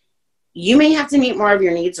 you may have to meet more of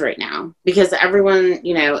your needs right now, because everyone,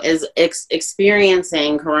 you know, is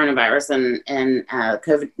experiencing coronavirus and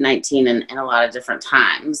COVID-19 in a lot of different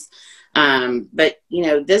times. But, you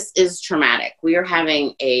know, this is traumatic. We are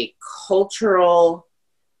having a cultural,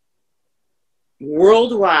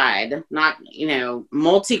 worldwide, not, you know,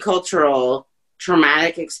 multicultural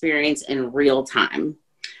traumatic experience in real time.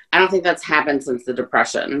 I don't think that's happened since the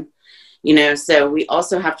Depression, you know, so we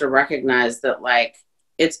also have to recognize that, like,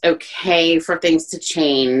 it's okay for things to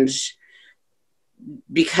change,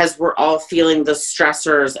 because we're all feeling the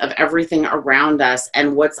stressors of everything around us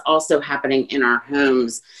and what's also happening in our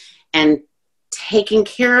homes. And taking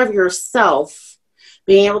care of yourself,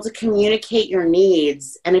 being able to communicate your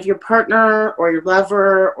needs. And if your partner or your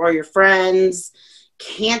lover or your friends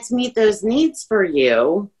can't meet those needs for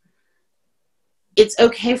you, it's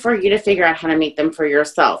okay for you to figure out how to meet them for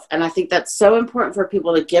yourself. And I think that's so important for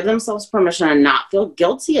people to give themselves permission and not feel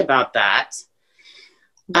guilty about that.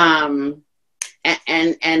 And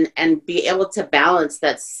be able to balance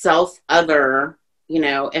that self-other. You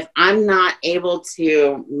know, if I'm not able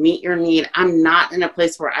to meet your need, I'm not in a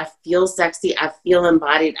place where I feel sexy, I feel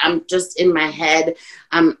embodied, I'm just in my head,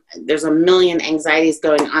 there's a million anxieties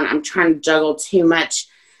going on, I'm trying to juggle too much.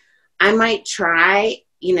 I might try,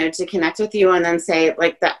 you know, to connect with you and then say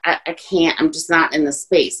like that, I can't, I'm just not in the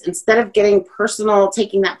space. Instead of getting personal,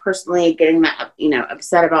 taking that personally, getting that, you know,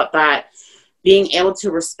 upset about that, being able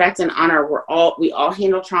to respect and honor, we all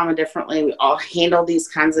handle trauma differently. We all handle these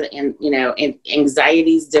kinds of, you know,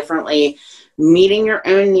 anxieties differently. Meeting your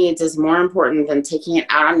own needs is more important than taking it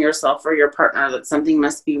out on yourself or your partner that something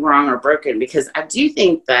must be wrong or broken. Because I do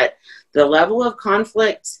think that the level of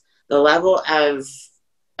conflict, the level of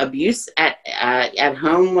abuse at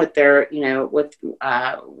home with their, you know, with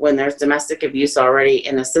when there's domestic abuse already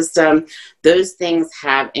in the system, those things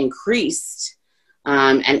have increased.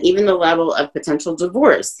 And even the level of potential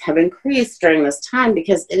divorce have increased during this time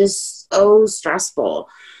because it is so stressful.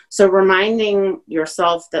 So reminding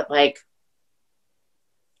yourself that like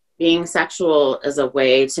being sexual is a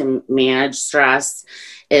way to manage stress,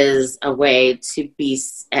 is a way to be,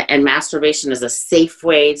 and masturbation is a safe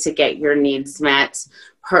way to get your needs met,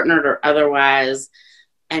 partnered or otherwise.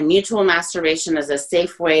 And mutual masturbation is a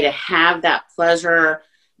safe way to have that pleasure,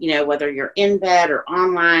 you know, whether you're in bed or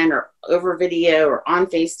online or over video or on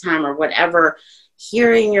FaceTime or whatever,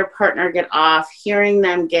 hearing your partner get off, hearing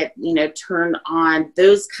them get, you know, turned on,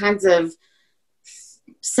 those kinds of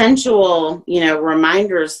sensual, you know,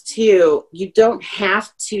 reminders too. You don't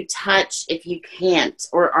have to touch if you can't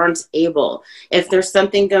or aren't able. If there's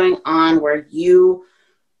something going on where you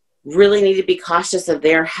really need to be cautious of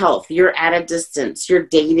their health, you're at a distance, you're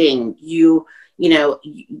dating, you know,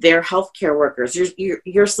 they're healthcare workers,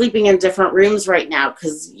 you're sleeping in different rooms right now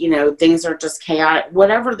because, you know, things are just chaotic,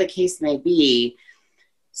 whatever the case may be,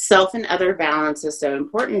 self and other balance is so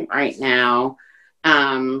important right now.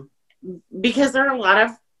 Because there are a lot of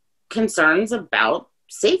concerns about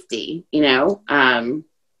safety, you know, and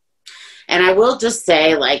I will just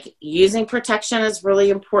say, like, using protection is really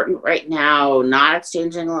important right now, not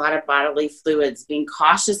exchanging a lot of bodily fluids, being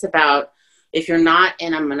cautious about if you're not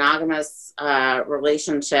in a monogamous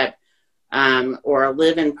relationship or a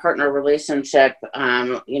live-in partner relationship,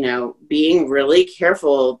 you know, being really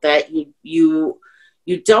careful that you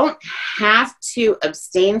don't have to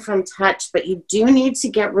abstain from touch, but you do need to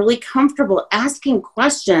get really comfortable asking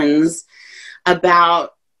questions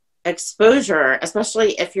about exposure,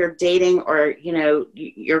 especially if you're dating or, you know,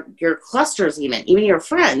 your clusters, even your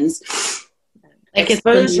friends. Like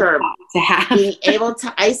exposure, being able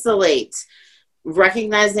to isolate,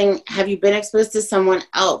 recognizing, have you been exposed to someone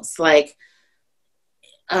else? Like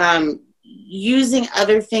using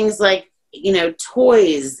other things like, you know,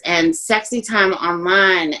 toys and sexy time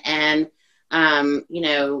online and, you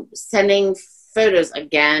know, sending photos,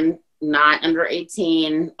 again, not under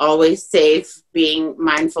 18, always safe, being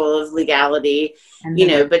mindful of legality, you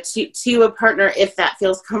know, but to a partner, if that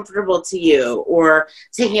feels comfortable to you, or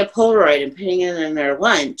taking a Polaroid and putting it in their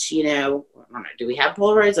lunch, you know, I don't know, do we have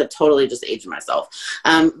Polaroids? I totally just aged myself.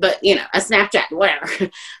 But, you know, a Snapchat, whatever.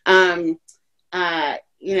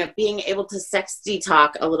 You know, being able to sexty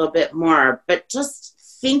talk a little bit more, but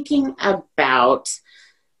just thinking about,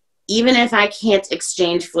 even if I can't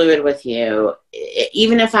exchange fluid with you,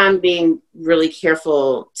 even if I'm being really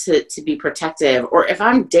careful to be protective, or if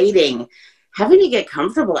I'm dating, having to get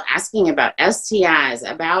comfortable asking about STIs,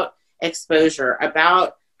 about exposure,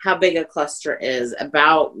 about how big a cluster is,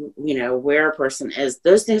 about, you know, where a person is.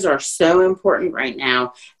 Those things are so important right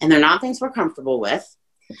now, and they're not things we're comfortable with.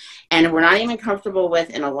 And we're not even comfortable with,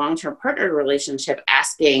 in a long-term partner relationship,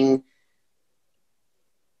 asking,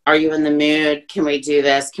 are you in the mood? Can we do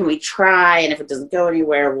this? Can we try? And if it doesn't go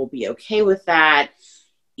anywhere, we'll be okay with that.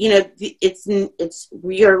 You know,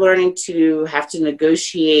 we are learning to have to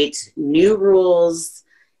negotiate new rules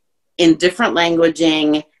in different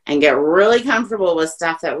languaging and get really comfortable with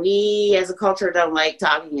stuff that we as a culture don't like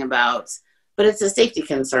talking about. But it's a safety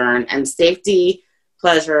concern, and safety,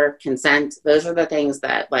 pleasure, consent, those are the things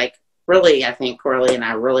that, like, really, I think Coralie and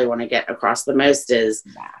I really want to get across the most is,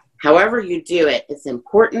 however you do it, it's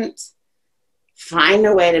important. Find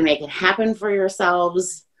a way to make it happen for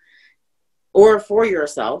yourselves or for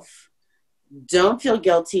yourself. Don't feel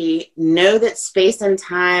guilty. Know that space and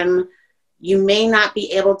time, you may not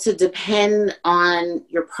be able to depend on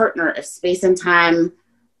your partner if space and time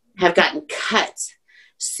have gotten cut.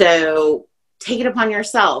 So take it upon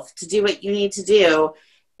yourself to do what you need to do,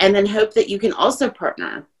 and then hope that you can also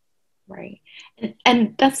partner. Right.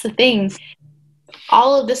 And that's the thing.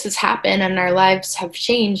 All of this has happened and our lives have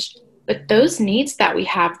changed, but those needs that we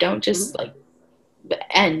have don't just like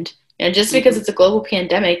end. You know, just because it's a global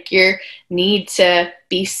pandemic, your need to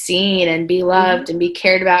be seen and be loved and be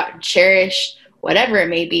cared about and cherished, whatever it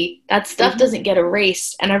may be, that stuff doesn't get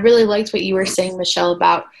erased. And I really liked what you were saying, Michelle,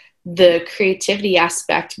 about the creativity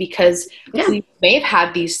aspect, because we may have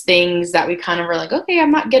had these things that we kind of were like, okay,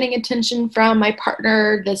 I'm not getting attention from my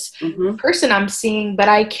partner, this person I'm seeing, but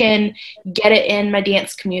I can get it in my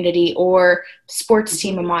dance community or sports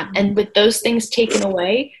team I'm on. And with those things taken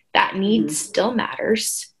away, that need still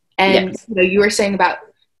matters. And you were saying about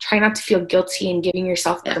trying not to feel guilty and giving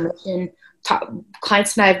yourself permission.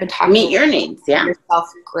 Clients and I have been talking meet your needs, yourself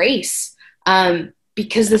grace,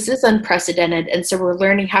 because this is unprecedented, and so we're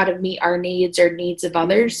learning how to meet our needs or needs of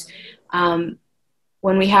others when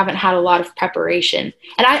we haven't had a lot of preparation.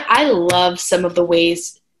 And I love some of the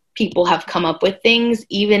ways people have come up with things,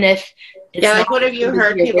 even if it's like what have you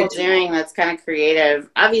heard people doing that's kind of creative?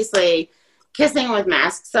 Obviously, kissing with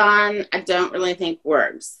masks on, I don't really think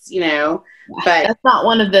works, but that's not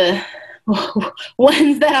one of the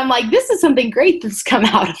ones that I'm like, this is something great that's come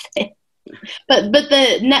out of it. But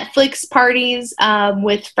the Netflix parties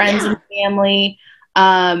with friends and family,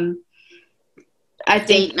 I think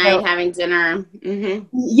date night, having dinner,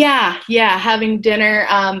 having dinner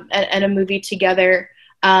and a movie together.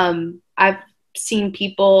 I've seen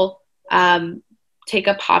people take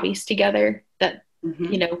up hobbies together that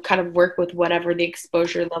kind of work with whatever the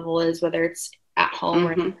exposure level is, whether it's at home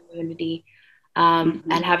or in the community.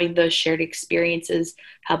 And having those shared experiences,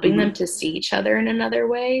 helping them to see each other in another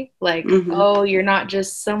way. Like, oh, you're not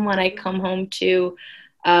just someone I come home to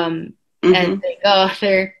and think, oh,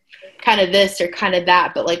 they're kind of this or kind of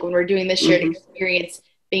that. But like when we're doing this shared experience,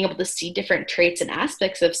 being able to see different traits and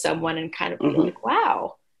aspects of someone and kind of be like,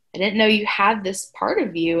 wow, I didn't know you had this part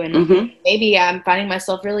of you. And maybe I'm finding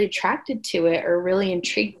myself really attracted to it or really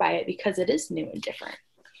intrigued by it because it is new and different.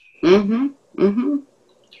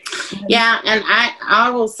 Yeah, and I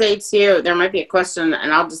will say too, there might be a question,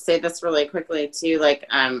 and I'll just say this really quickly too, like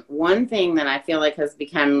one thing that I feel like has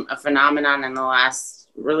become a phenomenon in the last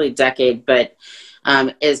really decade, but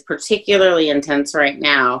is particularly intense right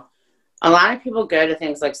now. A lot of people go to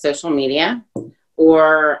things like social media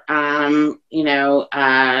or getting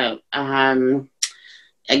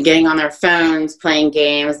on their phones, playing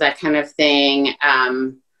games, that kind of thing,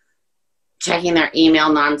 checking their email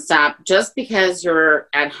nonstop. Just because you're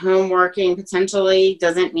at home working potentially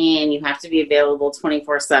doesn't mean you have to be available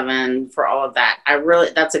 24/7 for all of that.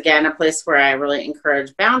 That's again a place where I really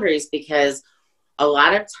encourage boundaries, because a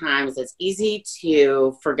lot of times it's easy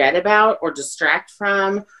to forget about or distract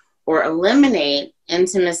from or eliminate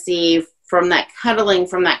intimacy from that cuddling,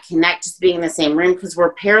 from that connect, just being in the same room, because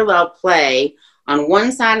we're parallel play on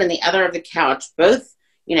one side and the other of the couch, both,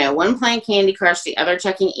 one playing Candy Crush, the other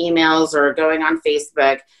checking emails or going on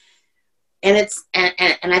Facebook. And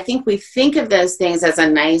and I think we think of those things as a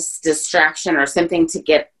nice distraction or something to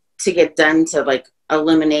get done to like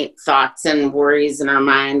eliminate thoughts and worries in our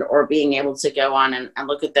mind, or being able to go on and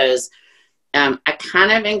look at those. I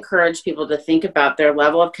kind of encourage people to think about their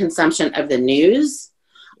level of consumption of the news,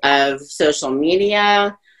 of social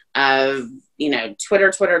media, of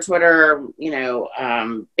Twitter,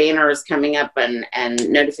 banners coming up and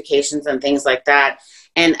notifications and things like that,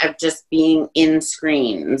 and of just being in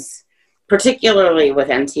screens, particularly with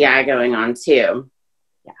NTI going on too.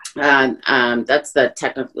 That's the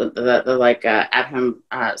technical, the at home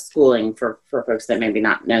schooling for folks that maybe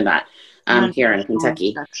not know that here in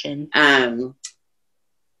Kentucky.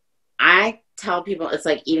 I tell people it's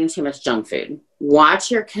like eating too much junk food.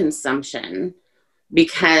 Watch your consumption,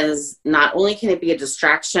 because not only can it be a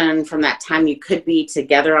distraction from that time you could be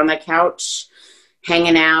together on the couch,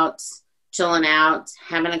 hanging out, chilling out,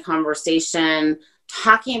 having a conversation,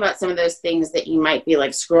 talking about some of those things that you might be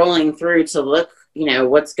like scrolling through to look,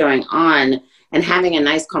 what's going on, and having a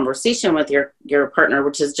nice conversation with your partner,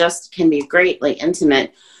 which is just can be greatly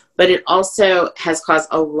intimate. But it also has caused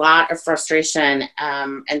a lot of frustration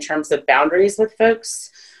in terms of boundaries with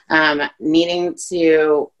folks,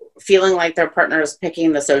 feeling like their partner is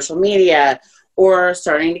picking the social media, or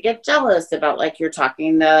starting to get jealous about, like, you're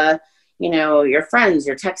talking to, your friends,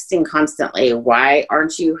 you're texting constantly. Why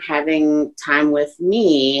aren't you having time with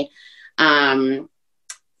me?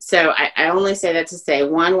 So I only say that to say,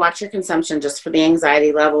 one, watch your consumption just for the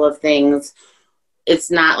anxiety level of things.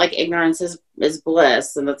 It's not like ignorance is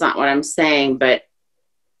bliss, and that's not what I'm saying, but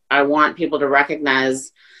I want people to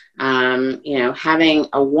recognize, having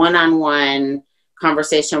a one-on-one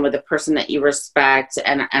conversation with a person that you respect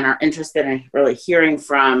and are interested in really hearing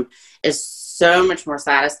from is so much more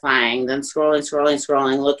satisfying than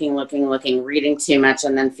scrolling, looking, reading too much,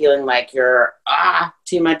 and then feeling like you're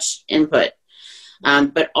too much input.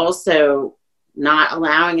 But also not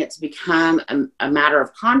allowing it to become a matter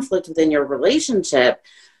of conflict within your relationship.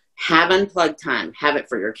 Have unplugged time. Have it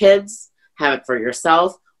for your kids. Have it for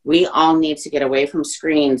yourself. we all need to get away from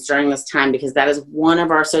screens during this time, because that is one of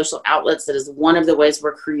our social outlets. That is one of the ways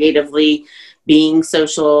we're creatively being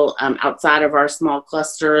social outside of our small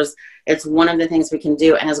clusters. It's one of the things we can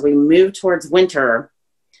do. And as we move towards winter,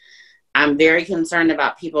 I'm very concerned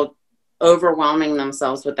about people overwhelming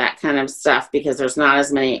themselves with that kind of stuff, because there's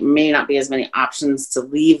may not be as many options to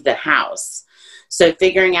leave the house. So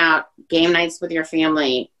figuring out game nights with your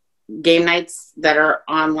family, game nights that are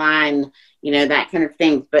online, that kind of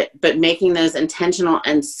thing, but making those intentional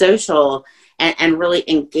and social, and really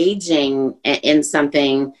engaging in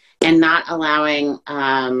something, and not allowing,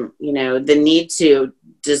 the need to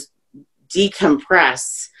just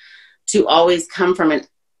decompress to always come from an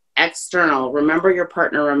external. Remember your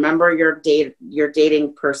partner, remember your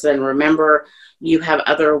dating person, remember you have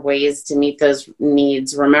other ways to meet those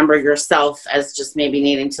needs. Remember yourself as just maybe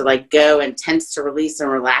needing to go and tense to release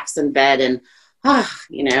and relax in bed and,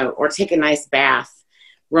 or take a nice bath.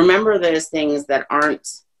 Remember those things that aren't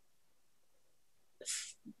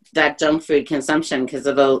that junk food consumption, because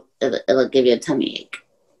it'll give you a tummy ache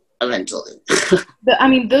eventually.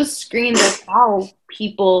 Those screens are how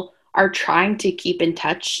people are trying to keep in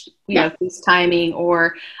touch, FaceTiming,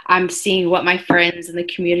 or I'm seeing what my friends in the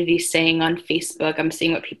community is saying on Facebook. I'm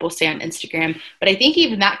seeing what people say on Instagram. But I think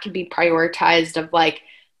even that could be prioritized of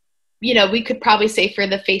we could probably say for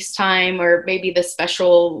the FaceTime, or maybe the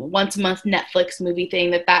special once a month Netflix movie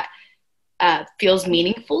thing, that feels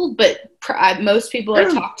meaningful. But most people I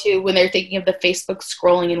talk to, when they're thinking of the Facebook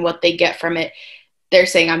scrolling and what they get from it, they're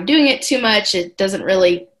saying, I'm doing it too much. It doesn't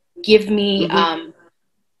really give me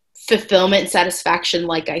fulfillment and satisfaction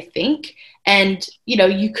like I think. And,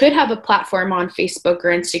 you could have a platform on Facebook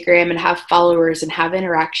or Instagram and have followers and have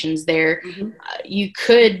interactions there. You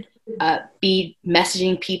could be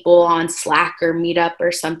messaging people on Slack or Meetup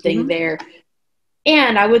or something there.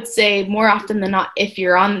 And I would say more often than not, if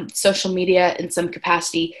you're on social media in some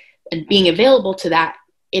capacity and being available to that,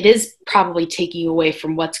 it is probably taking you away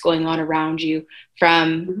from what's going on around you,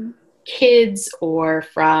 from kids or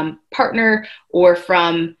from partner, or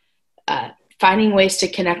from finding ways to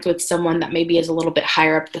connect with someone that maybe is a little bit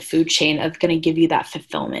higher up the food chain of going to give you that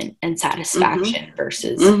fulfillment and satisfaction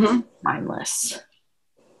versus mindless.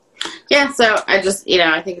 Yeah. So I just,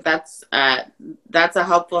 I think that's a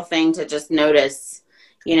helpful thing to just notice,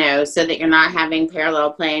 so that you're not having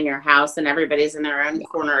parallel play in your house and everybody's in their own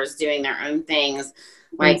corners doing their own things.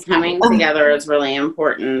 Coming together is really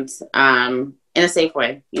important in a safe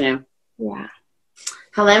way, Yeah.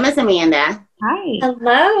 Hello, Miss Amanda. Hi.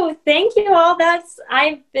 Hello. Thank you all.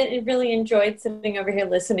 I've really enjoyed sitting over here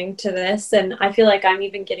listening to this, and I feel like I'm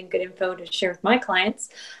even getting good info to share with my clients.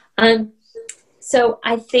 So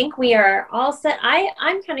I think we are all set.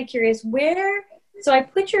 I'm kind of curious so I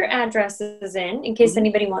put your addresses in case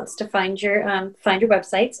anybody wants to find your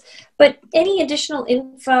websites, but any additional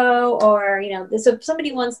info, or, so if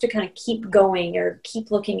somebody wants to kind of keep going or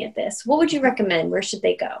keep looking at this, what would you recommend? Where should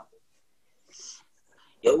they go?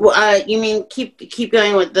 You mean keep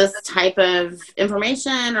going with this type of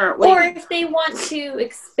information, or what? Or if they want to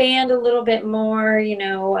expand a little bit more,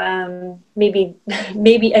 maybe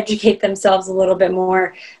educate themselves a little bit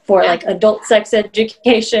more for adult sex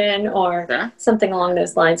education or something along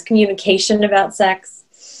those lines, communication about sex.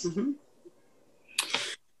 So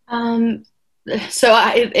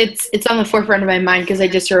it's on the forefront of my mind because I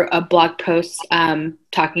just wrote a blog post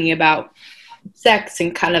talking about sex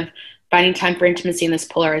and kind of finding time for intimacy in this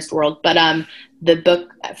polarized world. But the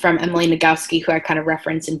book from Emily Nagoski, who I kind of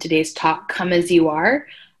referenced in today's talk, Come As You Are.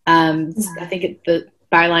 I think the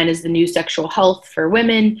byline is the new sexual health for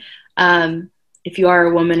women. If you are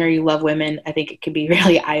a woman or you love women, I think it could be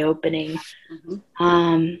really eye-opening.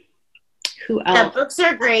 Who else? Yeah, books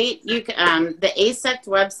are great. You can, the ASECT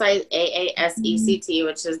website, AASECT,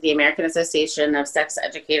 which is the American Association of Sex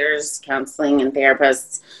Educators, Counseling, and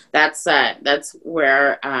Therapists. That's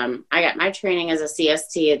where I got my training as a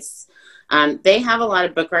CST. It's they have a lot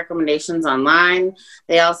of book recommendations online.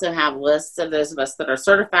 They also have lists of those of us that are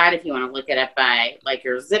certified. If you want to look it up by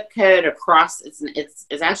your zip code across,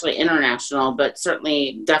 it's actually international, but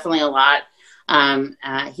definitely a lot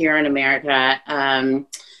here in America.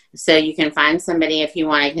 So you can find somebody if you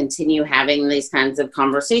want to continue having these kinds of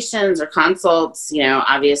conversations or consults.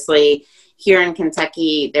 Obviously here in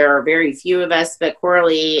Kentucky, there are very few of us, but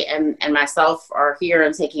Coralie and myself are here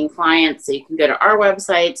and taking clients. So you can go to our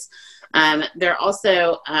websites. They're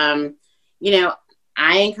also, I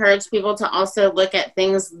encourage people to also look at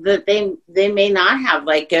things that they may not have,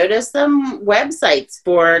 go to some websites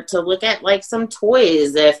to look at some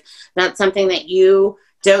toys, if that's something that you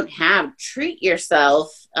don't have treat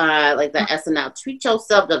yourself, like the SNL treat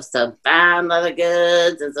yourself of some fine leather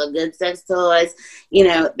goods and some good sex toys. You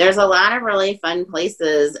know, there's a lot of really fun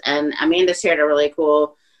places. And Amanda shared a really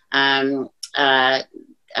cool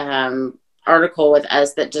article with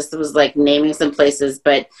us that just was like naming some places,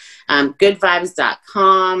 but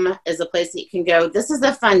goodvibes.com is a place that you can go. This is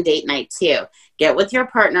a fun date night too. Get with your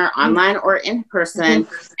partner online or in person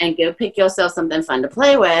and go pick yourself something fun to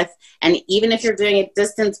play with. And even if you're doing it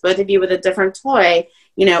distance, both of you with a different toy,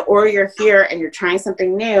 you know, or you're here and you're trying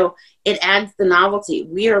something new, it adds the novelty.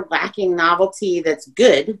 We are lacking novelty that's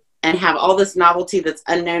good and have all this novelty that's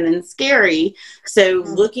unknown and scary. So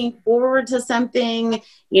looking forward to something,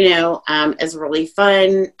 you know, is really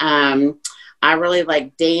fun. I really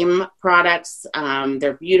like Dame products.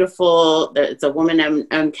 They're beautiful. It's a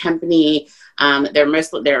woman-owned company.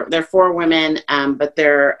 They're for women, but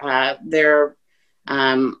they're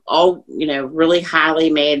all, you know, really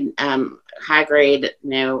highly made, high grade, you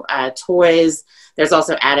know, toys. There's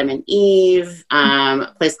also Adam and Eve,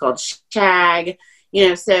 a place called Shag. You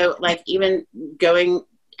know, so like even going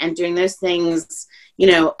and doing those things, you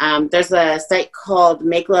know, there's a site called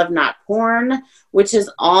Make Love Not Porn, which is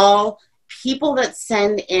all people that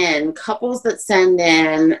send in, couples that send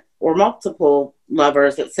in, or multiple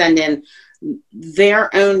lovers that send in their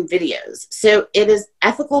own videos. So it is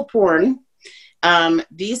ethical porn.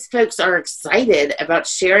 These folks are excited about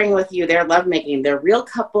sharing with you their lovemaking. They're real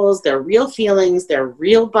couples, their real feelings, their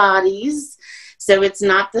real bodies. So it's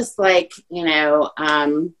not this like, you know,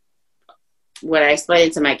 what I explain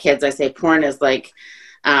to my kids, I say porn is like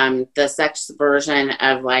the sex version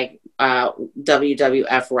of like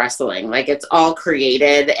WWF wrestling. Like it's all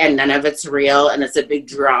created and none of it's real and it's a big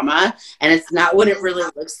drama and it's not what it really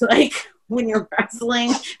looks like when you're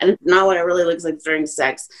wrestling and it's not what it really looks like during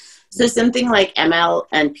sex. So something like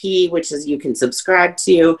MLNP, which is you can subscribe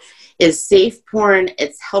to, is safe porn.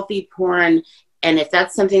 It's healthy porn. And if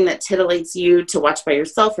that's something that titillates you to watch by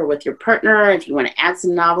yourself or with your partner, if you want to add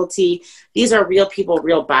some novelty, these are real people,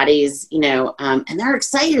 real bodies, you know, and they're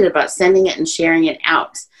excited about sending it and sharing it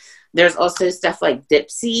out. There's also stuff like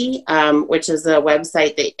Dipsy, which is a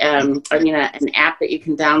website that, or, you know, an app that you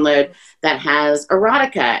can download that has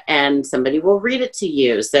erotica and somebody will read it to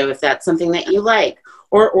you. So if that's something that you like,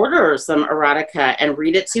 or order some erotica and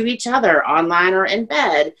read it to each other online or in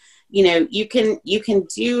bed, you know, you can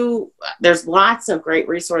do, there's lots of great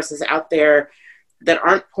resources out there that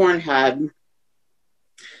aren't Pornhub.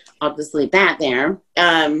 I'll just leave that there.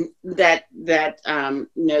 That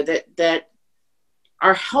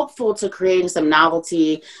are helpful to creating some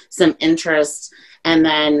novelty, some interest. And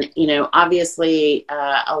then, you know, obviously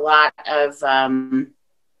a lot of,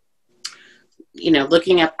 you know,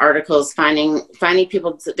 looking up articles, finding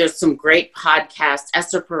people. There's some great podcasts.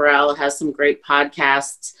 Esther Perel has some great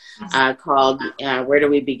podcasts called Where Do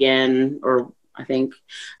We Begin? Or I think,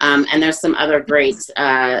 and there's some other great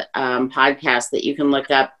podcasts that you can look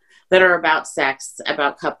up that are about sex,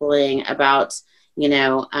 about coupling, about, you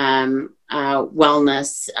know,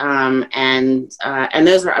 wellness, and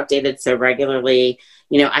those are updated so regularly.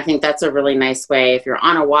 You know, I think that's a really nice way. If you're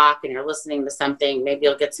on a walk and you're listening to something, maybe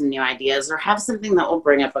you'll get some new ideas or have something that will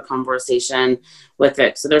bring up a conversation with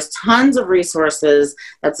it. So there's tons of resources.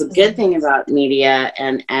 That's a good thing about media.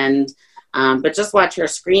 But just watch your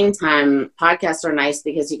screen time. Podcasts are nice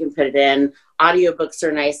because you can put it in. Audiobooks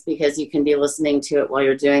are nice because you can be listening to it while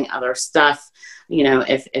you're doing other stuff, you know,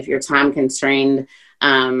 if you're time constrained.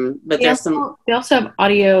 But we also have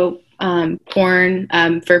audio porn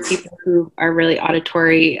for people who are really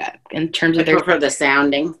auditory in terms of for the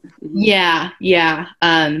sounding. Yeah.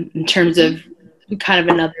 In terms of kind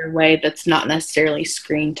of another way that's not necessarily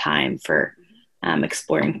screen time for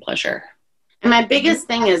exploring pleasure. And my biggest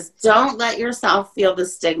thing is don't let yourself feel the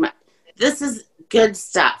stigma. This is good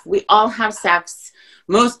stuff. We all have sex.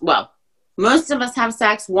 Most of us have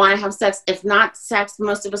sex, want to have sex. If not sex,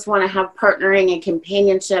 most of us want to have partnering and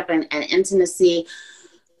companionship and intimacy.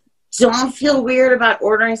 Don't feel weird about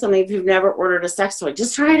ordering something if you've never ordered a sex toy.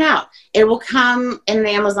 Just try it out. It will come in an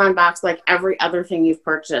Amazon box like every other thing you've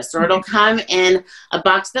purchased, or it'll come in a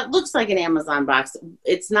box that looks like an Amazon box.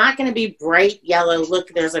 It's not going to be bright yellow.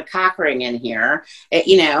 Look, there's a cock ring in here.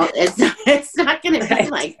 It's not going to be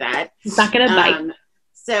like that. It's not going to bite.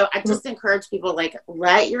 So I just encourage people, like,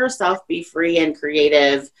 let yourself be free and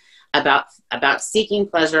creative about seeking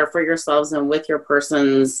pleasure for yourselves and with your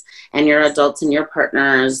persons and your adults and your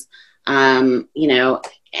partners. You know,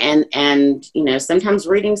 and you know, sometimes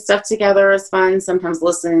reading stuff together is fun. Sometimes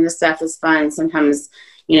listening to stuff is fun. Sometimes,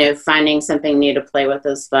 you know, finding something new to play with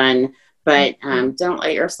is fun. But don't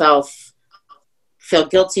let yourself feel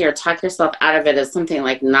guilty or talk yourself out of it as something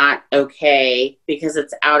like not okay because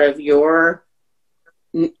it's out of your,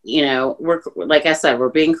 you know, we're, like I said, we're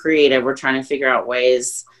being creative. We're trying to figure out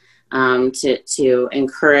ways to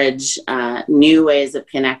encourage new ways of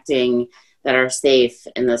connecting that are safe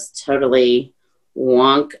in this totally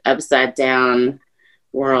wonk, upside down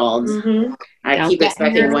world. Mm-hmm. I keep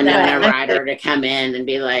expecting Winona Ryder to come in and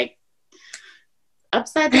be like,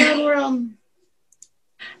 upside down world.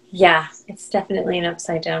 Yeah, it's definitely an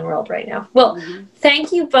upside down world right now. Well,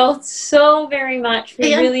 thank you both so very much.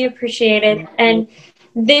 We really appreciate it. And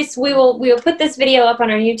this, we will put this video up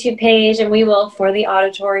on our YouTube page, and we will, for the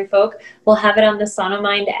auditory folk, we'll have it on the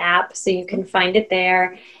Sonomind app, so you can find it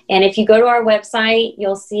there. And if you go to our website,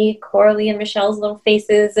 you'll see Coralie and Michelle's little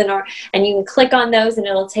faces, and you can click on those, and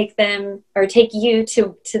it'll take them, or take you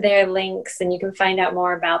to their links, and you can find out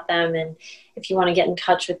more about them. And if you want to get in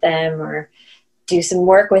touch with them or do some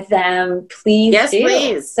work with them, please do.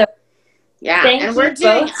 Please. So yeah, and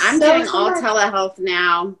I'm doing all telehealth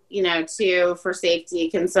now, you know, too, for safety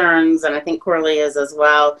concerns, and I think Coralie is as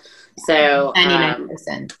well. So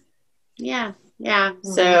 99%. Yeah.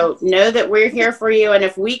 So know that we're here for you, and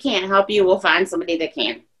if we can't help you, we'll find somebody that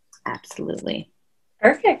can. Absolutely.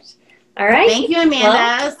 Perfect. All right. Thank you, Amanda.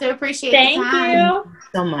 Well, so appreciate the time. Thank you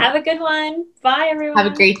so much. Have a good one. Bye, everyone.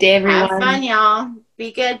 Have a great day, everyone. Have fun, y'all.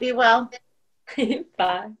 Be good. Be well.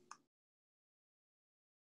 Bye.